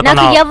నాకు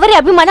మాట్లాడుతున్నావు? ఎవరి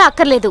అభిమానం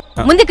అక్కర్లేదు.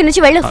 ముందుకి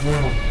నుంచి వెళ్ళు.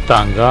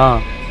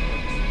 తంగం,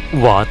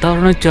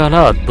 వాతావరణం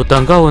చాలా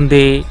అద్భుతంగా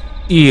ఉంది.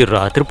 ఈ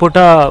రాత్రిపూట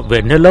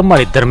వెన్నెల్లో మన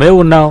ఇద్దరమే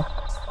ఉన్నాం.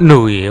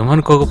 నువ్వు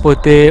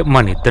ఏమనుకోకపోతే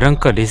మనిద్దరం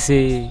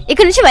కలిసి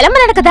ఇక్కడ నుంచి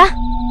వెళ్ళమన్నాడు కదా.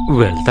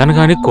 వెళ్తాను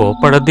గాని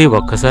కోపడద్ది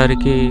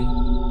ఒక్కసారికి.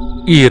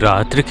 ఈ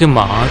రాత్రికి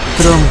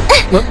మాత్రం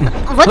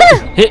వదలు.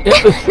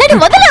 నన్ను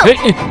వదలు.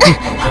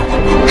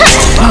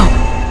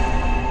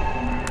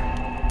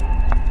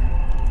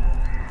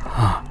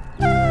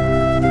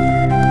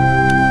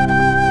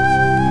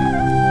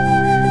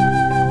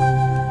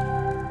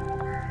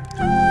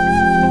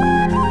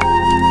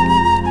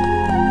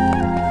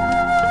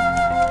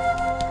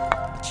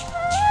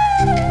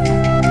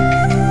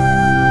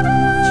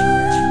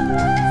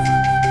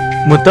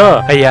 ముత్తో,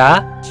 అయ్యా,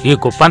 ఈ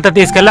కుప్పంతా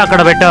తీసుకెళ్ళి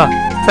అక్కడ పెట్టు.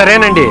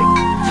 సరేనండి.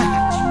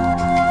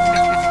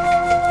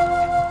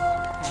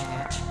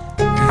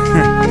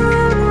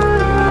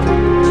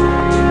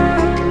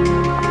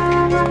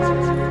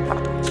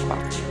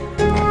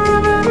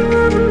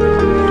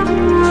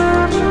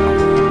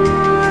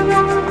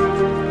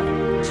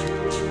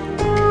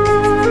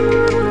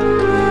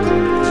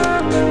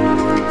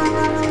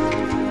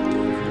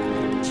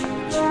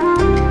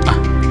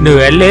 నువ్వు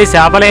వెళ్ళి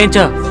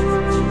చేపలేయించు.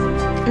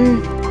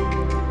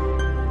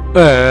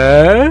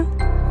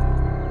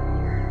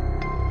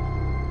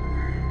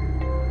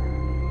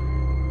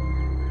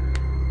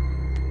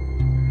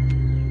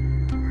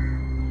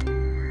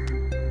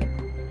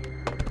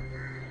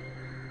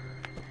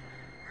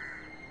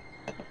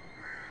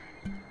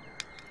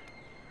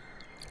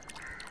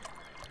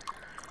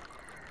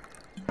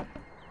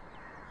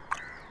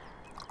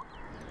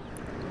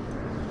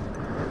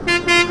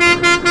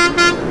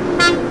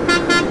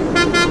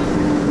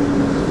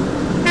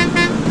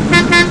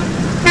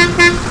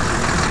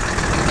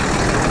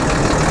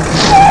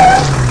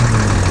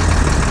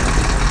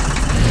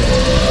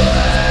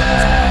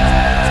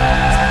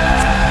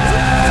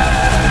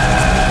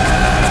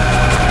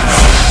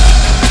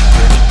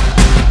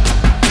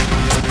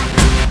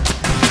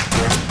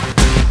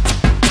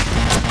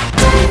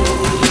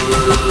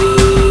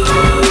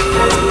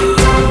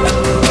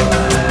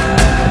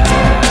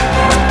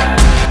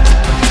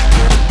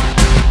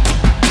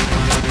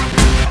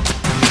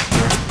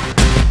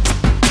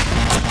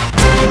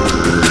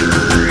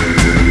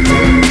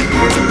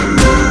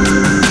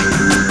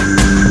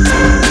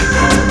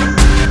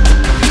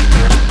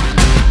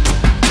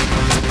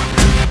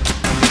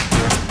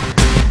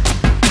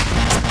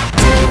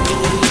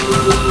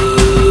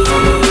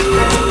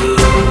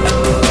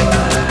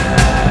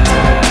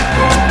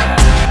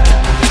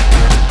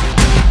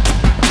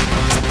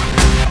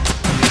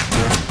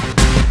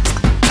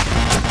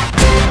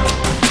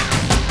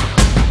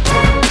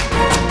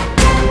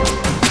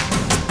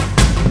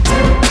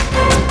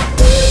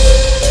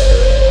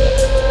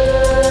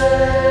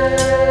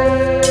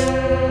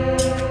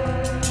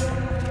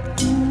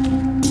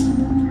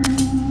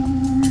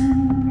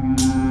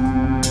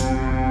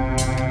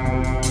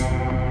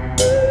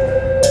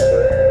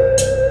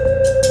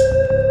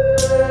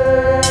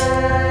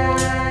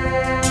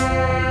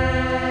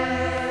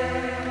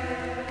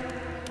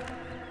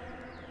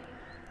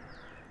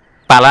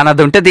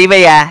 పలానాది ఉంటే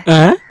దీవయ్యా.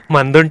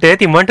 మందుంటే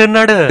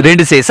తిమ్మంటున్నాడు.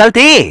 2 సీసాలు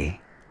తీ.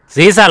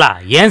 సీసాలా?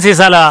 ఏం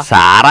సీసాలా?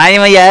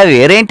 సారాయమయ్యా,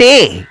 వేరేంటి?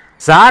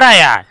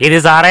 సారాయా? ఇది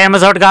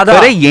సారాయమ్మ చోటు కాదు.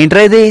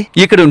 ఏంట్రా ఇది?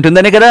 ఇక్కడ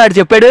ఉంటుందనే కదా ఆడు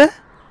చెప్పాడు.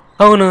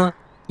 అవును,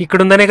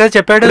 ఇక్కడుందనే కదా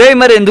చెప్పాడు. రే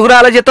మరి ఎందుకు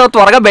ఆలోచిస్తావు?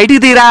 త్వరగా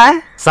బయటికి తీరా.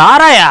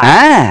 సారాయా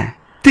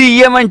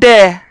తీయమంటే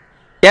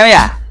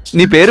ఏమయ్యా,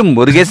 నీ పేరు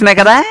మురుగేసినా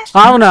కదా?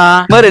 అవునా?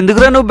 మరి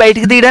ఎందుకురా నువ్వు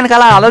బయటికి తీయడానికి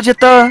అలా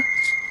ఆలోచిస్తావు?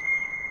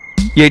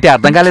 ఏంటి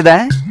అర్థం కాలేదా?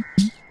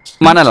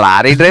 మన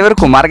లారీ డ్రైవర్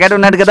కుమార్ గారు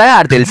ఉన్నాడు కదా,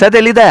 ఆడు తెలుసా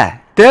తెలీదా?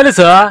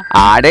 తెలుసు.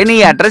 ఆడే నీ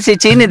అడ్రస్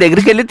ఇచ్చి నీ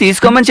దగ్గరికి వెళ్ళి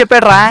తీసుకోమని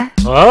చెప్పాడు రా.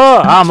 ఓ,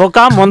 ఆ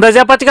ముఖం ముందే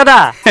చెప్పొచ్చు కదా.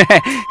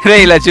 రే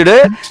ఇలా చూడు,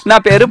 నా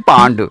పేరు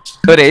పాండు.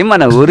 రే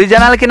మన ఊరి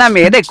జనాలకి నా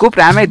మీద ఎక్కువ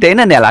ప్రేమ అయితే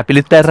నన్ను ఎలా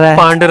పిలుస్తారా?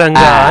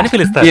 పాండురంగా అని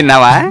పిలుస్తారు.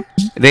 విన్నావా?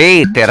 రే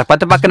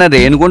తిరుపతి పక్కన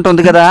రేణుగుంట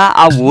ఉంది కదా,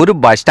 ఆ ఊరు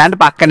బస్ స్టాండ్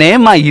పక్కనే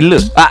మా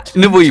ఇల్లు.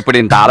 నువ్వు ఇప్పుడు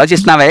ఇంత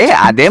ఆలోచిస్తున్నావే,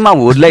 అదే మా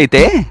ఊర్లో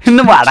అయితే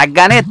నువ్వు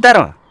అడగగానే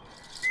ఇస్తారు.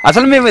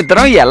 అసలు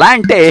మేమిద్దరం ఎలా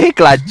అంటే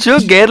క్లచ్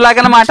గేర్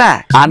లాగనమాట,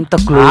 అంత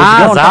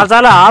క్లోజ్.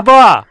 ఆపో,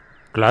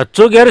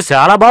 క్లచ్ గేర్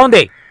చాలా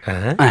బాగుంది.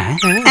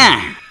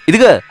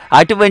 ఇదిగో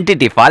అటువంటి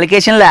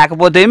డిఫాలికేషన్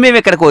లేకపోతే మేము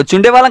ఇక్కడికి వచ్చి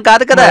ఉండే వాళ్ళం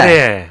కాదు కదా.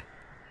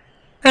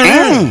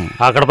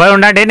 అక్కడ పోయి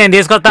ఉండండి, నేను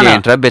తీసుకొస్తాను.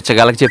 ఏంట్రా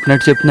బిచ్చగాళ్ళకి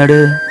చెప్పినట్టు చెప్తున్నాడు.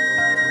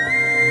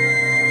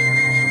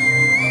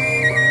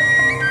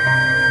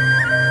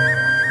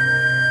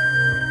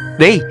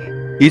 రేయ్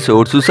ఈ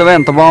చోటు చూసావా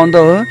ఎంత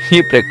బాగుందో? ఈ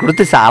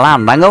ప్రకృతి చాలా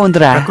అందంగా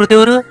ఉందిరా. ప్రకృతి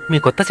ఎవరు? మీ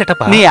కొత్త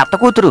సెటప్? నీ అత్త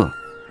కూతురు.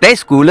 రే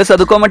స్కూల్లో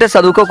చదువుకోమంటే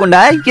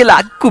చదువుకోకుండా ఇలా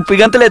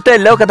కుప్పిగంతలు ఎత్తే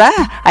వెళ్ళావు కదా,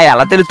 అది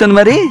ఎలా తెలుస్తుంది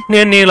మరి?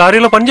 నేను నీ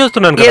లారీలో పని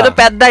చేస్తున్నాను. ఏదో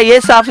పెద్ద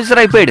ఐఏఎస్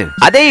ఆఫీసర్ అయిపోయాడు.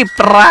 అదే ఈ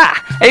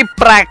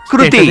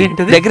ప్రకృతి.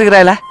 దగ్గరికి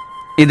రాయలా,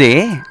 ఇది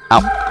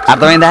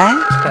అర్థమైందా?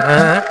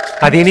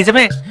 అది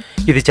నిజమే,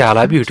 ఇది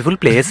చాలా బ్యూటిఫుల్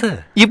ప్లేస్.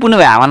 ఇప్పుడు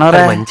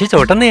నువ్వేమన్నావురా? మంచి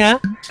చోటన్నయ్యా.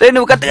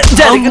 నువ్వు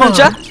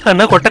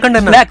అన్న కొట్టకండి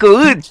అన్న. నాకు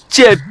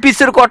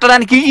చెప్పిసురు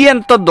కొట్టడానికి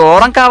ఎంత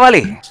దూరం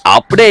కావాలి?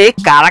 అప్పుడే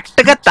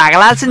కరెక్ట్ గా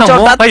తగలాల్సిన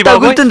చోట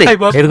తగులుతుంది.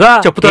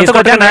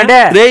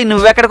 రే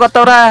నువ్వెక్కడికి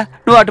వస్తావురా?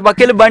 నువ్వు అటు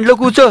పక్కెళ్ళి బండిలో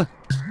కూర్చో.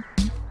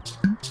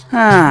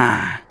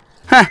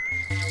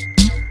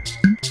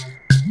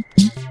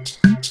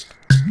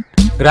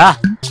 రా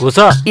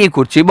కూర్చో. ఈ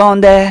కుర్చీ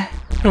బాగుందే.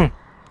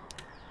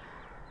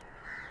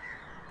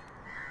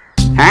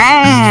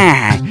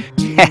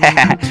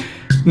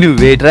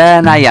 నువ్వేట్రా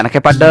నా వెనక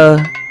పడ్డావు?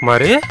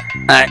 మరి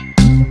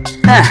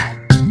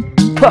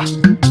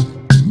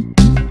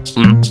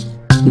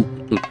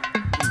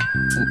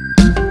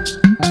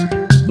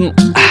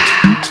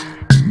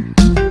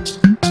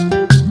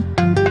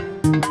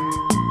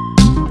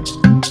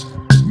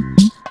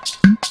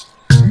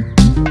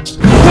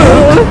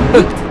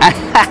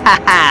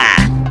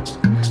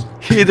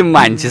ఇది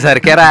మంచి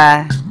సరికేరా.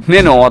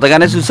 నేను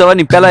ఓతగానే చూసావా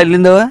నిప్పెలా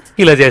వెళ్ళిందో?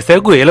 ఇలా చేస్తే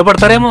గుయ్యలో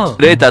పడతారేమో.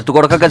 రే తత్తు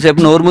కొడక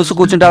కాసేపు నోరు మూసు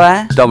కూర్చుంటావా?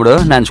 తమ్ముడు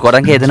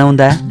నంచుకోవడానికి ఏదైనా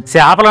ఉందా?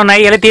 చేపలు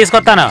ఉన్నాయి, వెళ్ళి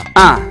తీసుకొస్తాను.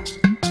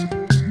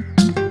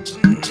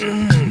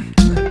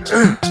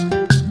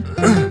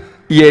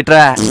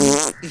 ఏట్రా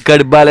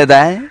కడుపు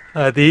బాలేదా?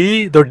 అది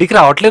దొడ్డికి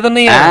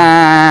రావట్లేదన్నయ్య.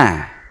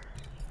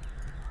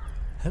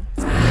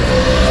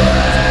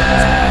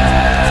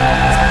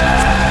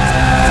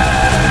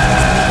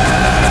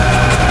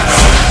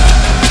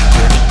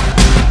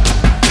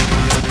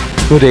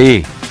 ఒరేయ్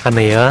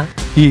అన్నయ్య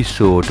ఈ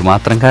సోటు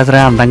మాత్రం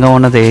కాదురా అందంగా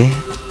ఉన్నది,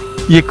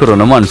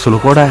 ఇక్కడున్న మనుషులు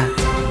కూడా.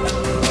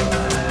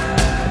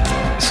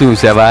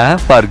 చూసావా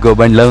పర్గో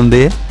బండిలో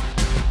ఉంది.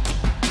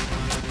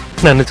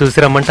 నన్ను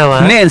చూసి రమ్మంటావా?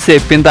 నేను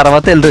చెప్పిన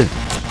తర్వాత వెళ్ళు.